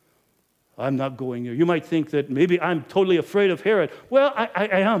 I'm not going there. You might think that maybe I'm totally afraid of Herod. Well,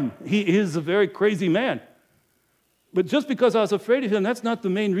 I am. He is a very crazy man. But just because I was afraid of him, that's not the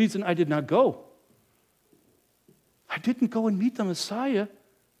main reason I did not go. I didn't go and meet the Messiah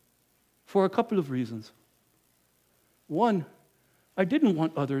for a couple of reasons. One, I didn't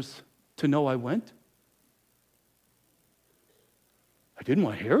want others to know I went. I didn't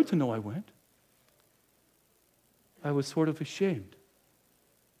want Herod to know I went. I was sort of ashamed.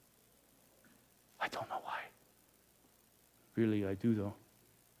 I don't know why. Really, I do though.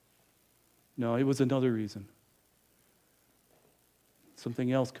 No, it was another reason.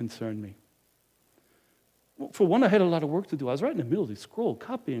 Something else concerned me. Well, for one, I had a lot of work to do. I was right in the middle of the scroll,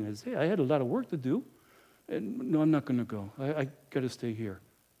 copying Isaiah. I had a lot of work to do. And no, I'm not going to go. I got to stay here.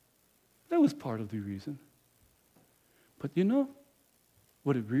 That was part of the reason. But you know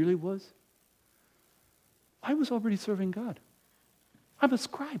what it really was? I was already serving God. I'm a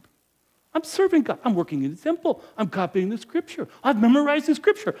scribe. I'm serving God. I'm working in the temple. I'm copying the Scripture. I've memorized the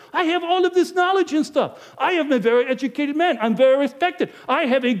Scripture. I have all of this knowledge and stuff. I am a very educated man. I'm very respected. I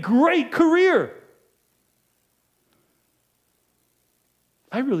have a great career.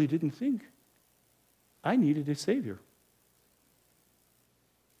 I really didn't think I needed a Savior.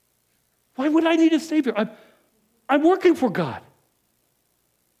 Why would I need a Savior? I'm working for God.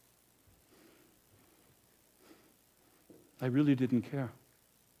 I really didn't care.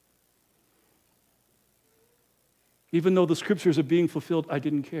 Even though the Scriptures are being fulfilled, I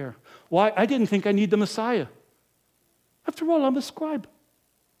didn't care. Why? I didn't think I need the Messiah. After all, I'm a scribe.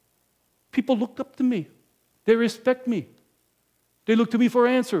 People looked up to me. They respect me. They look to me for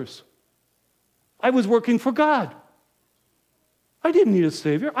answers. I was working for God. I didn't need a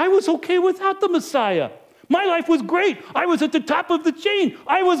Savior. I was okay without the Messiah. My life was great. I was at the top of the chain.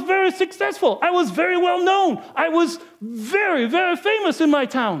 I was very successful. I was very well known. I was very, very famous in my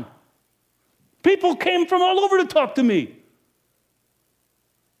town. People came from all over to talk to me.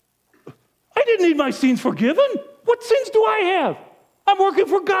 I didn't need my sins forgiven. What sins do I have? I'm working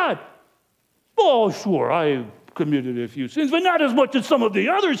for God. Oh, sure, I committed a few sins, but not as much as some of the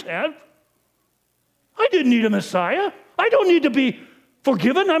others have. I didn't need a Messiah. I don't need to be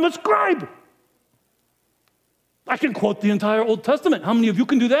forgiven. I'm a scribe. I can quote the entire Old Testament. How many of you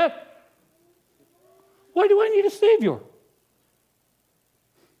can do that? Why do I need a Savior?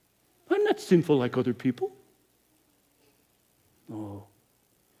 I'm not sinful like other people. Oh,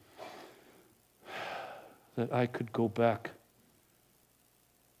 that I could go back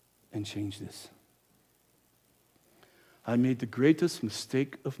and change this. I made the greatest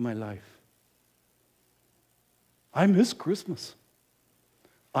mistake of my life. I missed Christmas.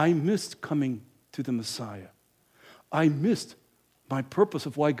 I missed coming to the Messiah. I missed my purpose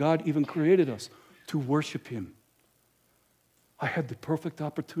of why God even created us, to worship Him. I had the perfect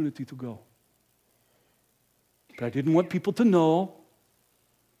opportunity to go. But I didn't want people to know.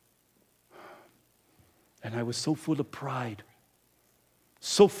 And I was so full of pride,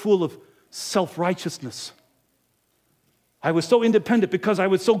 so full of self-righteousness. I was so independent because I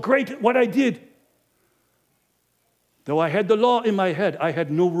was so great at what I did. Though I had the law in my head, I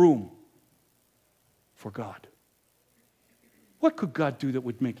had no room for God. What could God do that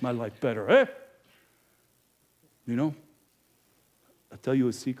would make my life better, eh? You know, I'll tell you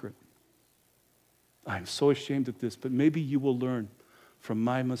a secret. I'm so ashamed of this, but maybe you will learn from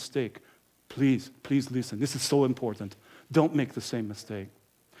my mistake. Please listen. This is so important. Don't make the same mistake.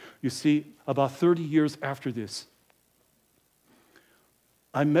 You see, about 30 years after this,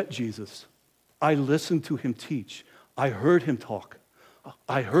 I met Jesus. I listened to Him teach. I heard Him talk.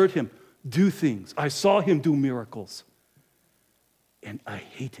 I heard Him do things. I saw Him do miracles. And I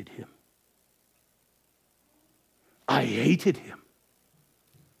hated Him. I hated Him.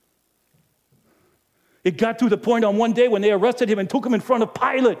 It got to the point on one day when they arrested Him and took Him in front of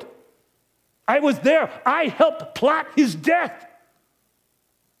Pilate. I was there. I helped plot His death.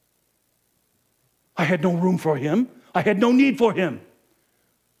 I had no room for Him. I had no need for Him.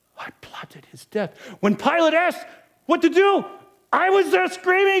 I plotted His death. When Pilate asked what to do, I was there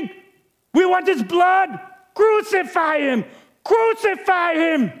screaming, "We want His blood! Crucify Him! Crucify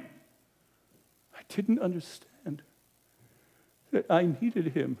Him!" I didn't understand that I needed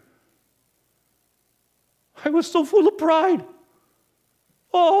Him. I was so full of pride.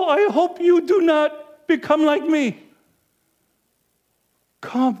 Oh, I hope you do not become like me.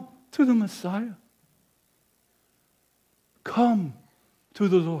 Come to the Messiah. Come to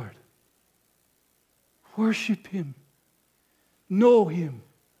the Lord. Worship Him. Know Him.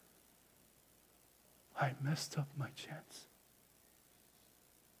 I messed up my chance.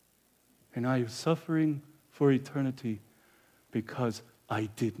 And I am suffering for eternity because I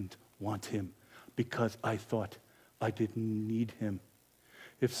didn't want Him, because I thought I didn't need Him.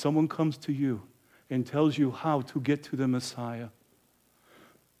 If someone comes to you and tells you how to get to the Messiah,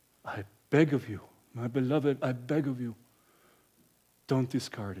 I beg of you, my beloved, I beg of you, don't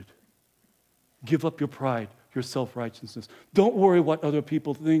discard it. Give up your pride, your self-righteousness. Don't worry what other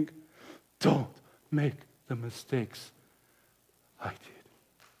people think. Don't make the mistakes I did.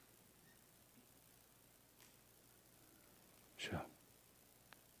 Sure.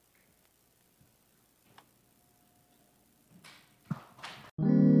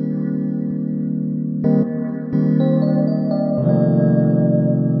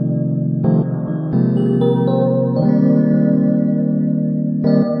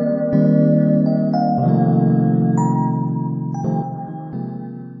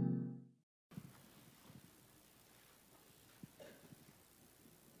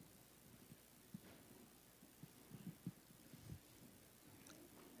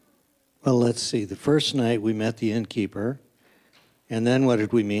 Well, let's see. The first night we met the innkeeper, and then what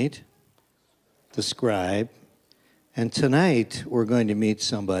did we meet? The scribe. And tonight we're going to meet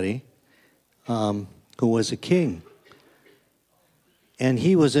somebody who was a king. And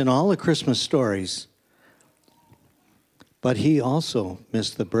he was in all the Christmas stories, but he also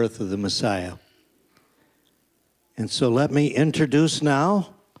missed the birth of the Messiah. And so let me introduce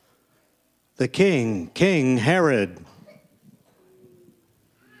now the king, King Herod.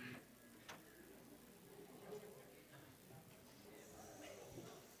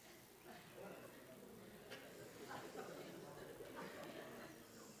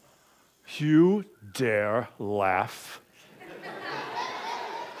 You dare laugh?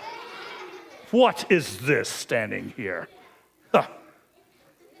 What is this standing here? Huh.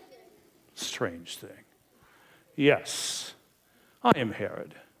 Strange thing. Yes, I am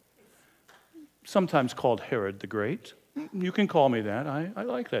Herod, sometimes called Herod the Great. You can call me that. I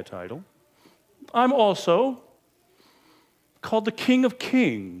like that title. I'm also called the King of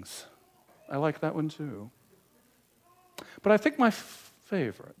Kings. I like that one too. But I think my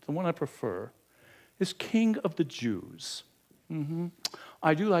favorite, the one I prefer, is King of the Jews.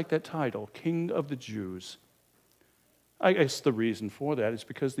 I do like that title, King of the Jews. I guess the reason for that is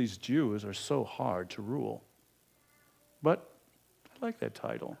because these Jews are so hard to rule. But I like that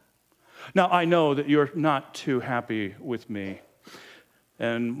title. Now, I know that you're not too happy with me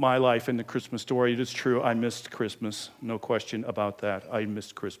and my life in the Christmas story. It is true, I missed Christmas. No question about that. I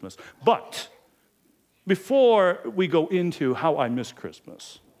missed Christmas. But before we go into how I missed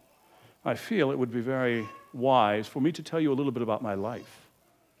Christmas, I feel it would be very wise for me to tell you a little bit about my life.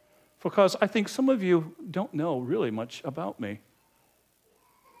 Because I think some of you don't know really much about me.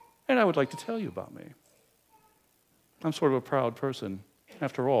 And I would like to tell you about me. I'm sort of a proud person.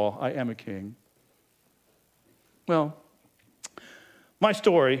 After all, I am a king. Well, my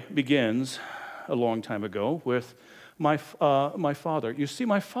story begins a long time ago with my father. You see,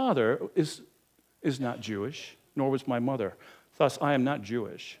 my father is not Jewish, nor was my mother. Thus, I am not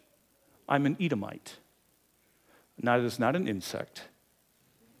Jewish. I'm an Edomite. Now, it is not an insect.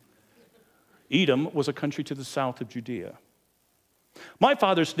 Edom was a country to the south of Judea. My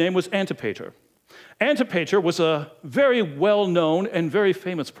father's name was Antipater. Antipater was a very well-known and very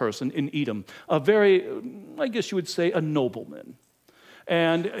famous person in Edom, a very, I guess you would say, a nobleman.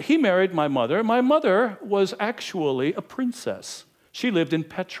 And he married my mother. My mother was actually a princess. She lived in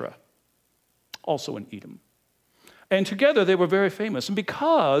Petra, also in Edom. And together they were very famous. And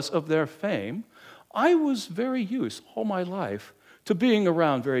because of their fame, I was very used all my life to being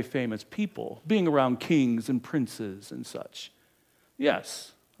around very famous people, being around kings and princes and such.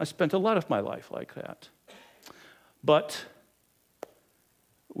 Yes, I spent a lot of my life like that. But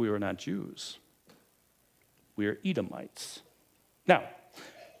we were not Jews. We are Edomites. Now,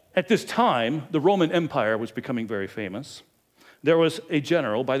 at this time, the Roman Empire was becoming very famous. There was a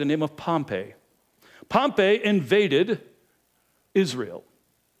general by the name of Pompey. Pompey invaded Israel,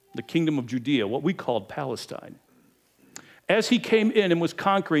 the kingdom of Judea, what we called Palestine. As he came in and was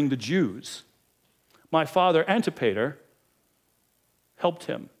conquering the Jews, my father Antipater helped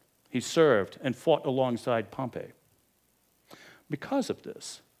him. He served and fought alongside Pompey. Because of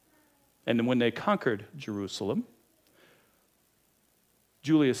this, and then when they conquered Jerusalem,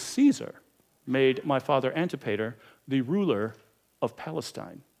 Julius Caesar made my father Antipater the ruler of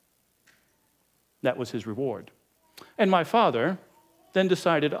Palestine. That was his reward. And my father then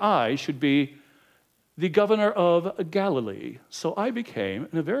decided I should be the governor of Galilee. So I became,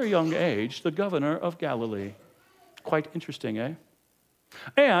 in a very young age, the governor of Galilee. Quite interesting, eh?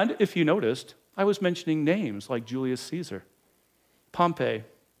 And if you noticed, I was mentioning names like Julius Caesar, Pompey,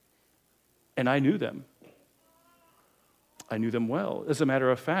 and I knew them. I knew them well. As a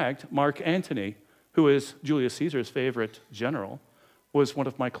matter of fact, Mark Antony, who is Julius Caesar's favorite general, was one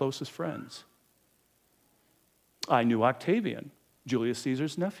of my closest friends. I knew Octavian, Julius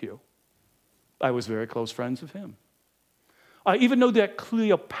Caesar's nephew. I was very close friends of him. I even know that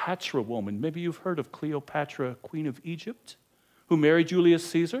Cleopatra woman. Maybe you've heard of Cleopatra, Queen of Egypt, who married Julius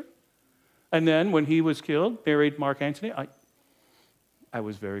Caesar. And then when he was killed, married Mark Antony. I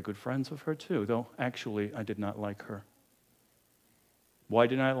was very good friends with her too, though actually I did not like her. Why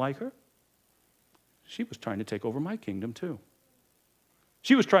didn't I like her? She was trying to take over my kingdom too.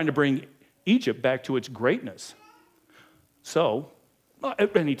 She was trying to bring Egypt back to its greatness. So,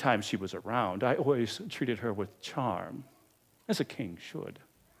 any time she was around, I always treated her with charm, as a king should.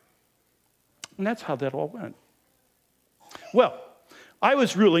 And that's how that all went. Well, I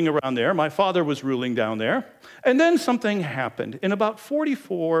was ruling around there. My father was ruling down there. And then something happened. In about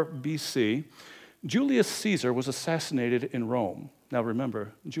 44 BC, Julius Caesar was assassinated in Rome. Now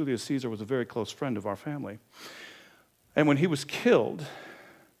remember, Julius Caesar was a very close friend of our family. And when he was killed,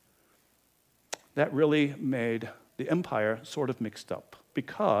 that really made the empire sort of mixed up,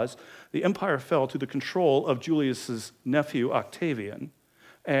 because the empire fell to the control of Julius's nephew, Octavian,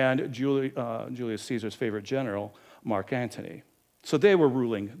 and Julius Caesar's favorite general, Mark Antony. So they were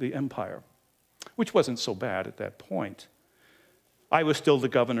ruling the empire, which wasn't so bad at that point. I was still the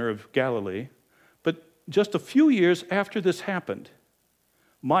governor of Galilee, but just a few years after this happened,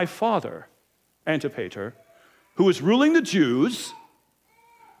 my father, Antipater, who was ruling the Jews,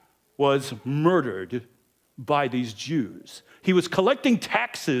 was murdered by these Jews. He was collecting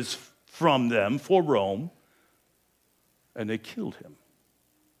taxes from them for Rome, and they killed him.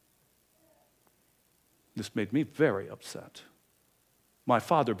 This made me very upset. My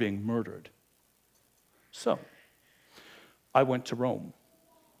father being murdered. So, I went to Rome.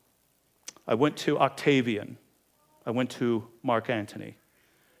 I went to Octavian. I went to Mark Antony,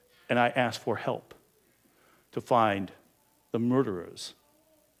 and I asked for help to find the murderers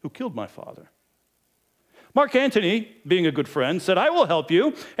who killed my father. Mark Antony, being a good friend, said, I will help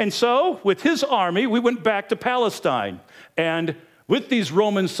you. And so, with his army, we went back to Palestine. And with these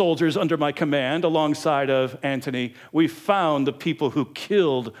Roman soldiers under my command, alongside of Antony, we found the people who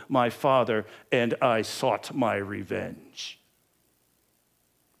killed my father, and I sought my revenge.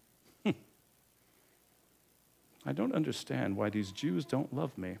 I don't understand why these Jews don't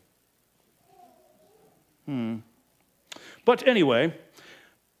love me. But anyway,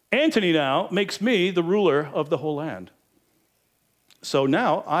 Antony now makes me the ruler of the whole land. So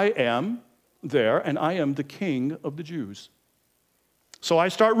now I am there, and I am the king of the Jews. So I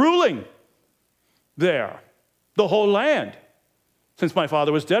start ruling there, the whole land. Since my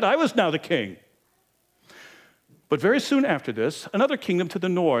father was dead, I was now the king. But very soon after this, another kingdom to the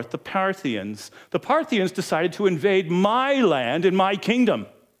north, the Parthians decided to invade my land and my kingdom.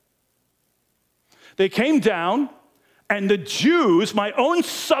 They came down, and the Jews, my own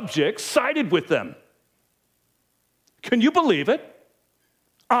subjects, sided with them. Can you believe it?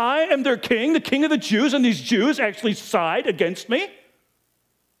 I am their king, the king of the Jews, and these Jews actually side against me?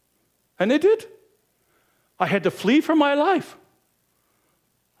 And they did. I had to flee for my life.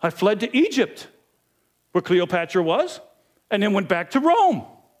 I fled to Egypt, where Cleopatra was, and then went back to Rome.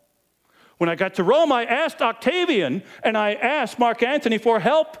 When I got to Rome, I asked Octavian, and I asked Mark Antony for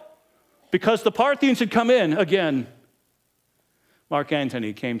help, because the Parthians had come in again. Mark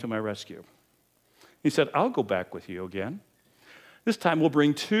Antony came to my rescue. He said, I'll go back with you again. This time we'll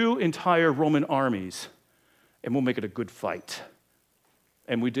bring 2 entire Roman armies, and we'll make it a good fight.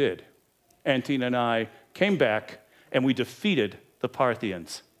 And we did. Antony and I came back, and we defeated the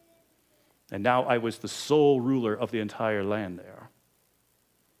Parthians. And now I was the sole ruler of the entire land there,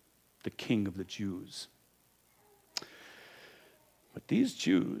 the king of the Jews. But these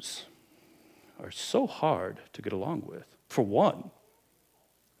Jews are so hard to get along with. For one,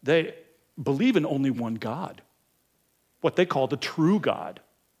 they believe in only one God, what they call the true God.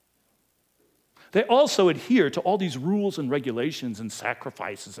 They also adhere to all these rules and regulations and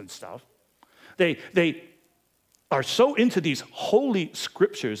sacrifices and stuff. They are so into these holy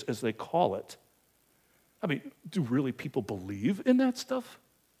scriptures, as they call it. I mean, do really people believe in that stuff?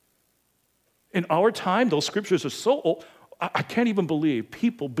 In our time, those scriptures are so old. I can't even believe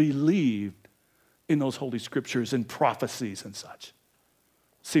people believed in those holy scriptures and prophecies and such.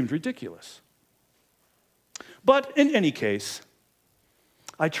 Seemed ridiculous. But in any case,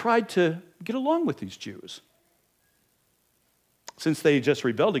 I tried to get along with these Jews. Since they just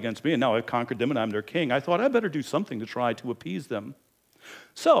rebelled against me, and now I've conquered them and I'm their king, I thought I better do something to try to appease them.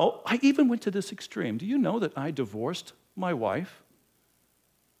 So I even went to this extreme. Do you know that I divorced my wife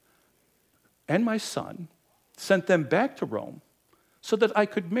and my son, sent them back to Rome, so that I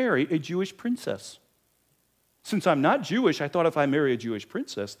could marry a Jewish princess? Since I'm not Jewish, I thought if I marry a Jewish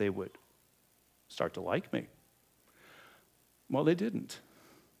princess, they would start to like me. Well, they didn't.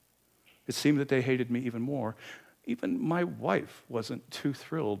 It seemed that they hated me even more. Even my wife wasn't too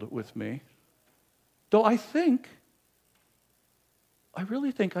thrilled with me. Though I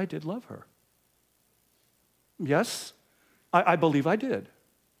really think I did love her. Yes, I believe I did.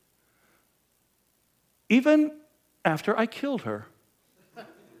 Even after I killed her.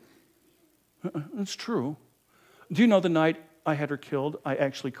 It's true. Do you know the night I had her killed, I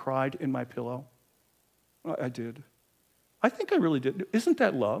actually cried in my pillow? I did. I think I really did. Isn't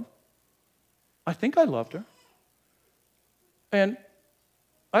that love? I think I loved her. And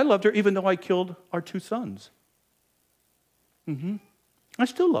I loved her even though I killed our 2 sons. I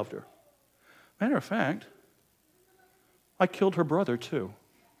still loved her. Matter of fact, I killed her brother too.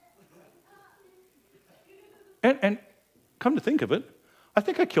 And come to think of it, I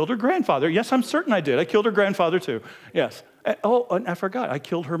think I killed her grandfather. Yes, I'm certain I did. I killed her grandfather too. Yes. And I forgot, I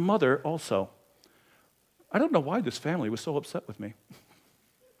killed her mother also. I don't know why this family was so upset with me.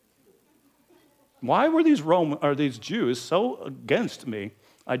 Why were these Jews so against me?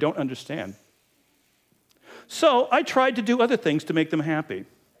 I don't understand. So I tried to do other things to make them happy.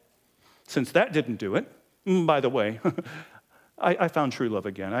 Since that didn't do it, by the way, I found true love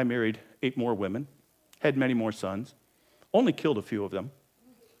again. I married 8 more women, had many more sons, only killed a few of them.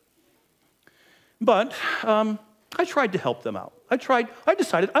 But I tried to help them out. I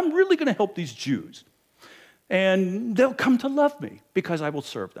decided I'm really going to help these Jews. And they'll come to love me because I will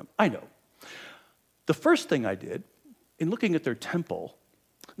serve them. I know. The first thing I did, in looking at their temple,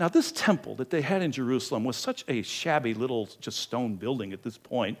 Now, this temple that they had in Jerusalem was such a shabby little just stone building at this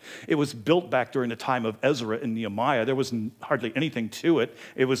point. It was built back during the time of Ezra and Nehemiah. There was hardly anything to it.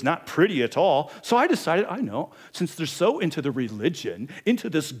 It was not pretty at all. So I decided, I know, since they're so into the religion, into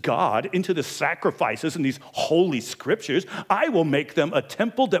this God, into the sacrifices and these holy scriptures, I will make them a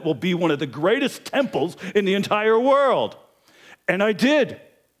temple that will be one of the greatest temples in the entire world. And I did.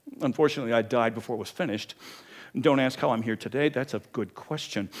 Unfortunately, I died before it was finished. Don't ask how I'm here today. That's a good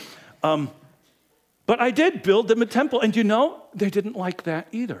question. But I did build them a temple. And you know, they didn't like that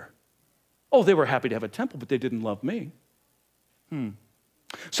either. Oh, they were happy to have a temple, but they didn't love me.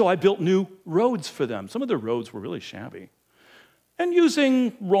 So I built new roads for them. Some of the roads were really shabby. And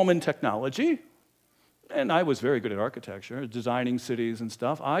using Roman technology, and I was very good at architecture, designing cities and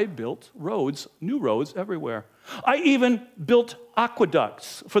stuff, I built roads, new roads everywhere. I even built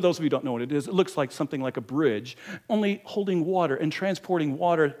aqueducts. For those of you who don't know what it is, it looks like something like a bridge, only holding water and transporting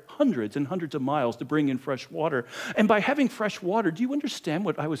water hundreds and hundreds of miles to bring in fresh water. And by having fresh water, do you understand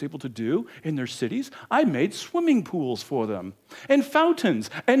what I was able to do in their cities? I made swimming pools for them, and fountains,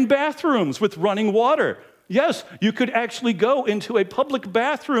 and bathrooms with running water. Yes, you could actually go into a public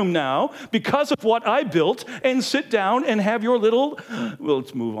bathroom now because of what I built and sit down and have your little, well,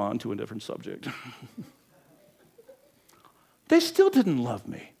 let's move on to a different subject. They still didn't love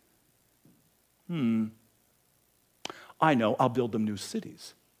me. I know, I'll build them new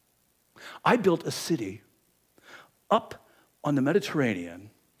cities. I built a city up on the Mediterranean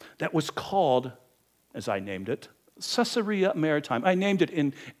that was called, as I named it, Caesarea Maritime. I named it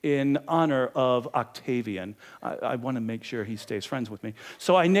in honor of Octavian. I want to make sure he stays friends with me.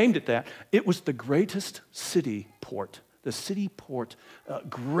 So I named it that. It was the greatest city port, the city port,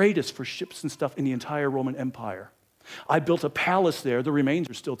 greatest for ships and stuff in the entire Roman Empire. I built a palace there. The remains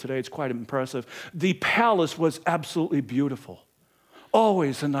are still today. It's quite impressive. The palace was absolutely beautiful.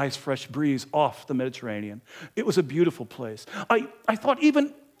 Always a nice fresh breeze off the Mediterranean. It was a beautiful place. I thought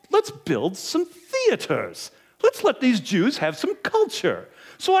even, let's build some theaters. Let's let these Jews have some culture.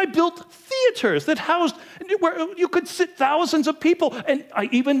 So I built theaters that housed, where you could sit thousands of people. And I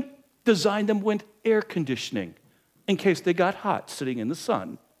even designed them with air conditioning in case they got hot sitting in the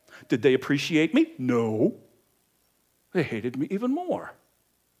sun. Did they appreciate me? No. They hated me even more.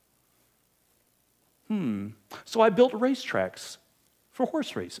 So I built racetracks for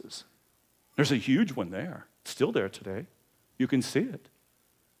horse races. There's a huge one there. It's still there today. You can see it.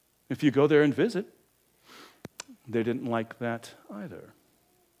 If you go there and visit, they didn't like that either.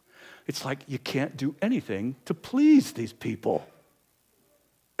 It's like you can't do anything to please these people.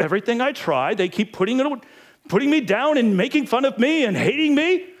 Everything I try, they keep putting me down and making fun of me and hating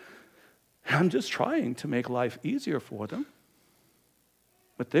me. I'm just trying to make life easier for them,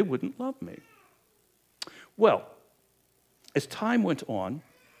 but they wouldn't love me. Well, as time went on,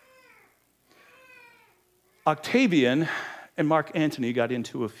 Octavian and Mark Antony got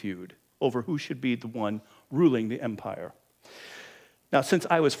into a feud over who should be the one ruling the empire. Now, since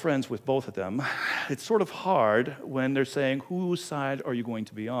I was friends with both of them, it's sort of hard when they're saying, whose side are you going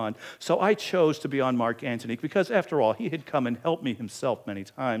to be on? So I chose to be on Mark Antony because, after all, he had come and helped me himself many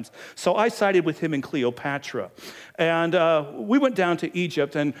times. So I sided with him and Cleopatra. And we went down to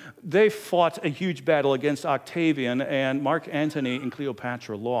Egypt, and they fought a huge battle against Octavian, and Mark Antony and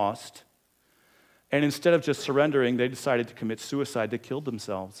Cleopatra lost. And instead of just surrendering, they decided to commit suicide. They killed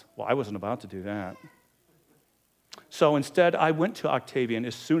themselves. Well, I wasn't about to do that. So instead, I went to Octavian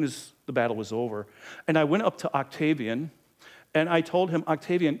as soon as the battle was over. And I went up to Octavian, and I told him,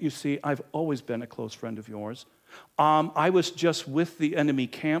 Octavian, you see, I've always been a close friend of yours. I was just with the enemy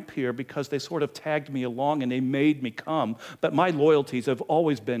camp here because they sort of tagged me along and they made me come. But my loyalties have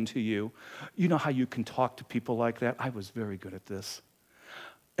always been to you. You know how you can talk to people like that? I was very good at this.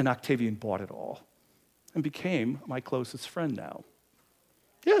 And Octavian bought it all and became my closest friend now.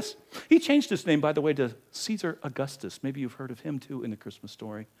 Yes, he changed his name, by the way, to Caesar Augustus. Maybe you've heard of him, too, in the Christmas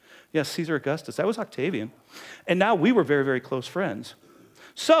story. Yes, Caesar Augustus. That was Octavian. And now we were very, very close friends.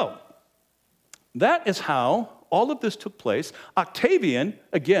 So that is how all of this took place. Octavian,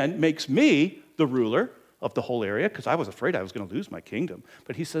 again, makes me the ruler of the whole area because I was afraid I was going to lose my kingdom.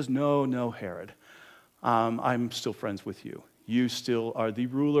 But he says, no, Herod, I'm still friends with you. You still are the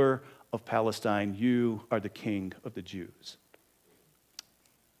ruler of Palestine. You are the king of the Jews.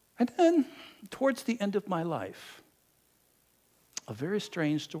 And then, towards the end of my life, a very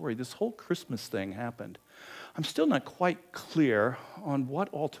strange story. This whole Christmas thing happened. I'm still not quite clear on what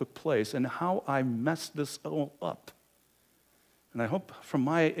all took place and how I messed this all up. And I hope from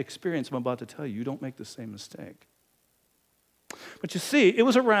my experience I'm about to tell you, you don't make the same mistake. But you see, it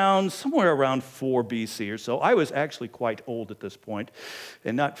was somewhere around 4 BC or so. I was actually quite old at this point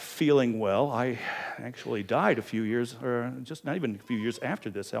and not feeling well. I actually died a few years, or just not even a few years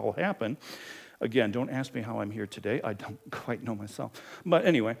after this all happened. Again, don't ask me how I'm here today. I don't quite know myself. But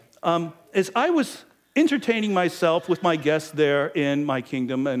anyway, as I was entertaining myself with my guests there in my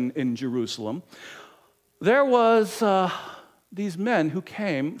kingdom and in Jerusalem, there was these men who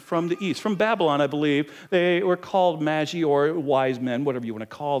came from the east, from Babylon, I believe. They were called Magi or wise men, whatever you want to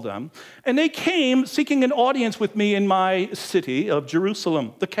call them. And they came seeking an audience with me in my city of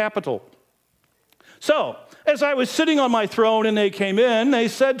Jerusalem, the capital. So, as I was sitting on my throne and they came in, they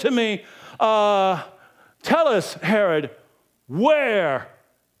said to me, tell us, Herod, where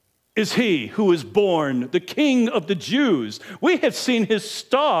is he who is born, the King of the Jews? We have seen his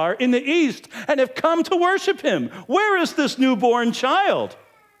star in the east and have come to worship him. Where is this newborn child?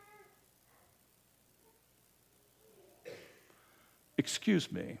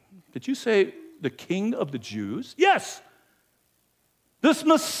 Excuse me, did you say the King of the Jews? Yes, this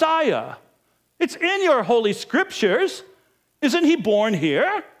Messiah. It's in your holy scriptures. Isn't he born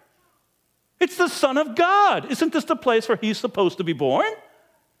here? It's the Son of God. Isn't this the place where he's supposed to be born?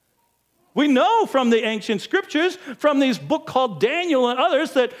 We know from the ancient scriptures, from these books called Daniel and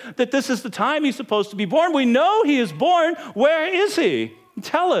others, that this is the time he's supposed to be born. We know he is born. Where is he?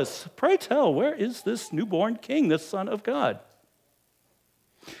 Tell us, pray tell, where is this newborn king, this Son of God?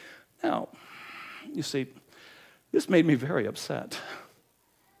 Now, you see, this made me very upset.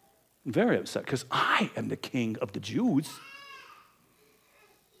 Very upset, because I am the King of the Jews.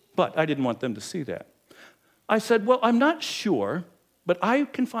 But I didn't want them to see that. I said, well, I'm not sure, but I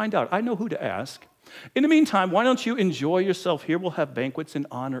can find out. I know who to ask. In the meantime, why don't you enjoy yourself here? We'll have banquets in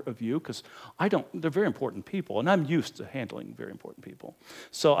honor of you, because they're very important people, and I'm used to handling very important people.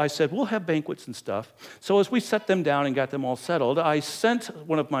 So I said, we'll have banquets and stuff. So as we set them down and got them all settled, I sent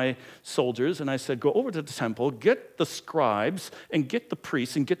one of my soldiers, and I said, go over to the temple, get the scribes, and get the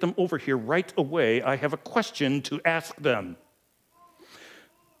priests, and get them over here right away. I have a question to ask them.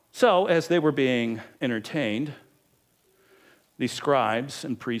 So as they were being entertained, the scribes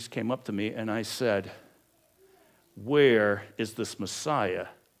and priests came up to me, and I said, where is this Messiah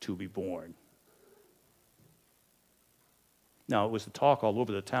to be born? Now, it was the talk all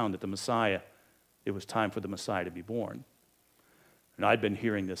over the town that it was time for the Messiah to be born. And I'd been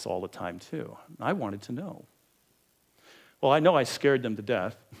hearing this all the time, too. I wanted to know. Well, I know I scared them to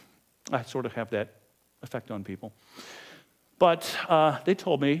death. I sort of have that effect on people. But they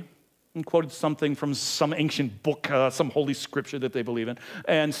told me, and quoted something from some ancient book, some holy scripture that they believe in,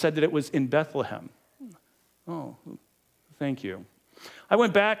 and said that it was in Bethlehem. Oh, thank you. I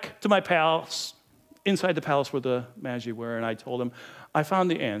went back to my palace, inside the palace where the Magi were, and I told them, I found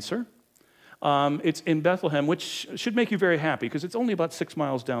the answer. It's in Bethlehem, which should make you very happy, because it's only about 6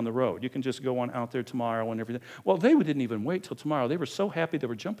 miles down the road. You can just go on out there tomorrow and everything. Well, they didn't even wait till tomorrow. They were so happy. They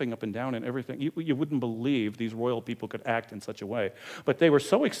were jumping up and down and everything. You wouldn't believe these royal people could act in such a way. But they were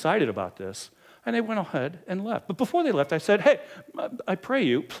so excited about this, and they went ahead and left. But before they left, I said, hey, I pray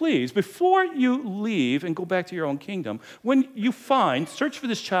you, please, before you leave and go back to your own kingdom, when you search for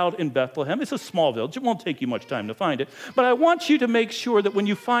this child in Bethlehem. It's a small village. It won't take you much time to find it. But I want you to make sure that when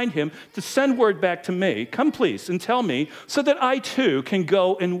you find him, to send word back to me. Come, please, and tell me, so that I, too, can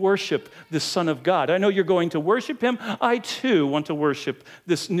go and worship this Son of God. I know you're going to worship him. I, too, want to worship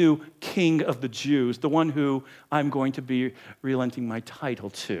this new King of the Jews, the one who I'm going to be relenting my title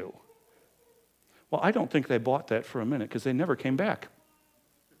to. Well, I don't think they bought that for a minute, because they never came back.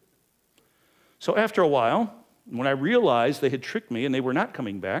 So after a while, when I realized they had tricked me and they were not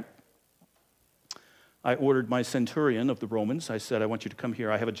coming back, I ordered my centurion of the Romans. I said, I want you to come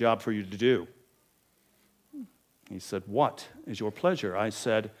here. I have a job for you to do. He said, what is your pleasure? I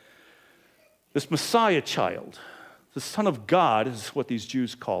said, this Messiah child, the Son of God is what these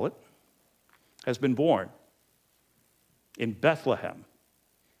Jews call it, has been born in Bethlehem.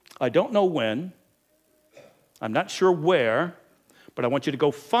 I don't know when. I'm not sure where, but I want you to go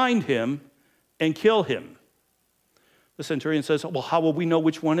find him and kill him. The centurion says, well, how will we know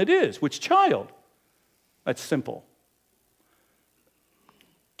which one it is? Which child? That's simple.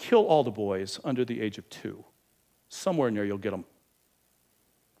 Kill all the boys under the age of 2. Somewhere in there you'll get them.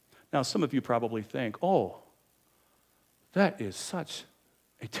 Now, some of you probably think, oh, that is such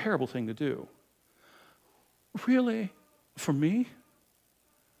a terrible thing to do. Really? For me?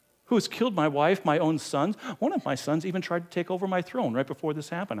 Who has killed my wife, my own sons? One of my sons even tried to take over my throne right before this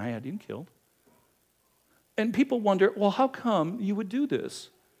happened. I had him killed. And people wonder, well, how come you would do this?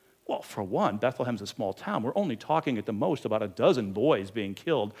 Well, for one, Bethlehem's a small town. We're only talking at the most about a dozen boys being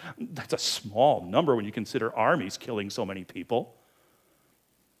killed. That's a small number when you consider armies killing so many people.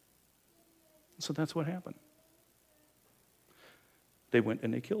 So that's what happened. They went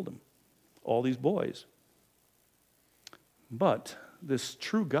and they killed him, all these boys. But this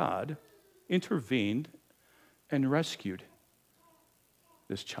true God intervened and rescued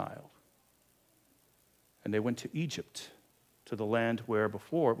this child. And they went to Egypt, to the land where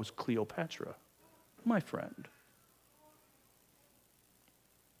before it was Cleopatra, my friend.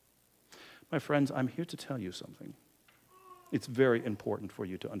 My friends, I'm here to tell you something. It's very important for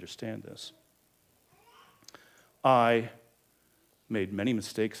you to understand this. I made many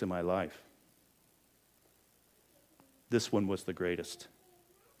mistakes in my life. This one was the greatest.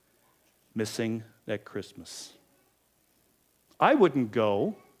 Missing that Christmas. I wouldn't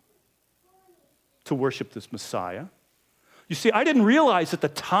go to worship this Messiah. You see, I didn't realize at the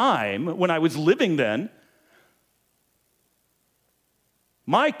time when I was living then,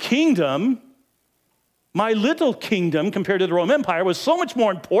 my kingdom, my little kingdom compared to the Roman Empire was so much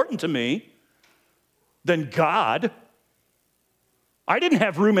more important to me than God. I didn't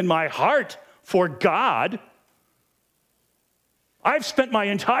have room in my heart for God. I've spent my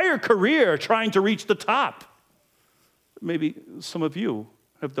entire career trying to reach the top. Maybe some of you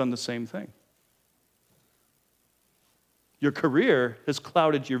have done the same thing. Your career has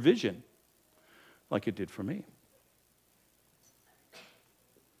clouded your vision like it did for me.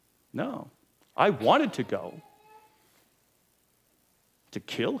 No, I wanted to go to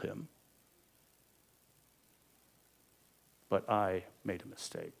kill him, but I made a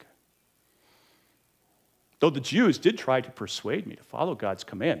mistake. Though the Jews did try to persuade me to follow God's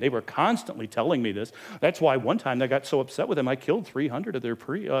command. They were constantly telling me this. That's why one time they got so upset with him, I killed 300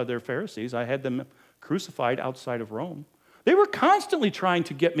 of their Pharisees. I had them crucified outside of Rome. They were constantly trying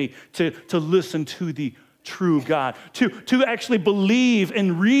to get me to listen to the true God, to actually believe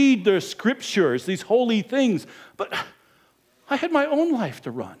and read the scriptures, these holy things. But I had my own life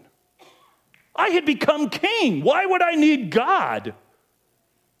to run. I had become king. Why would I need God?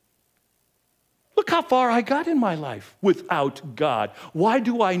 Look how far I got in my life without God. Why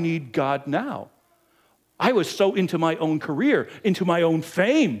do I need God now? I was so into my own career, into my own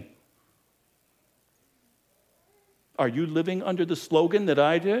fame. Are you living under the slogan that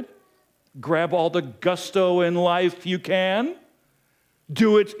I did? Grab all the gusto in life you can.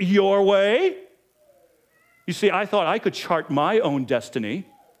 Do it your way. You see, I thought I could chart my own destiny.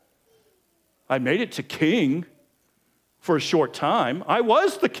 I made it to king for a short time. I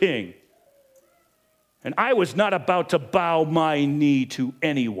was the king. And I was not about to bow my knee to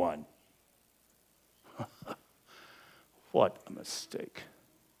anyone. What a mistake.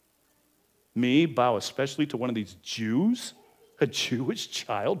 Me bow especially to one of these Jews? A Jewish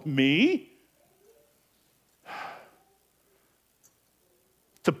child? Me?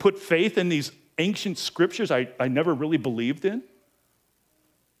 To put faith in these ancient scriptures I never really believed in?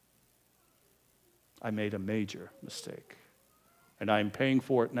 I made a major mistake. And I'm paying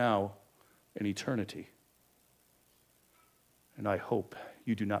for it now in eternity. And I hope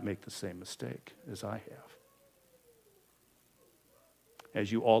you do not make the same mistake as I have.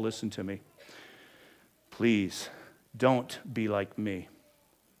 As you all listen to me, please don't be like me.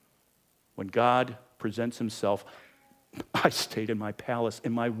 When God presents himself, I stayed in my palace,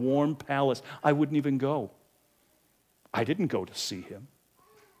 in my warm palace. I wouldn't even go. I didn't go to see him.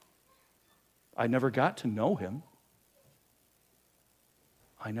 I never got to know him.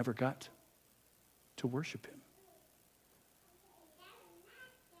 I never got to worship him.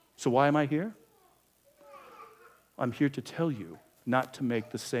 So why am I here? I'm here to tell you not to make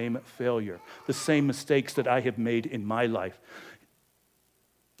the same failure, the same mistakes that I have made in my life.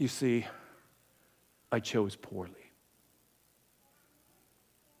 You see, I chose poorly.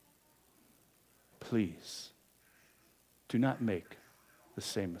 Please, do not make the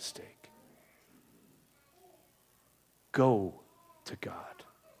same mistake. Go to God.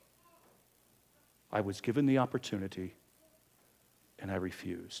 I was given the opportunity, and I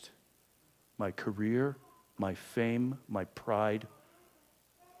refused. My career, my fame, my pride,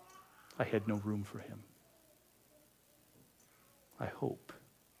 I had no room for him. I hope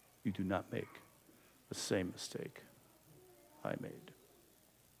you do not make the same mistake I made.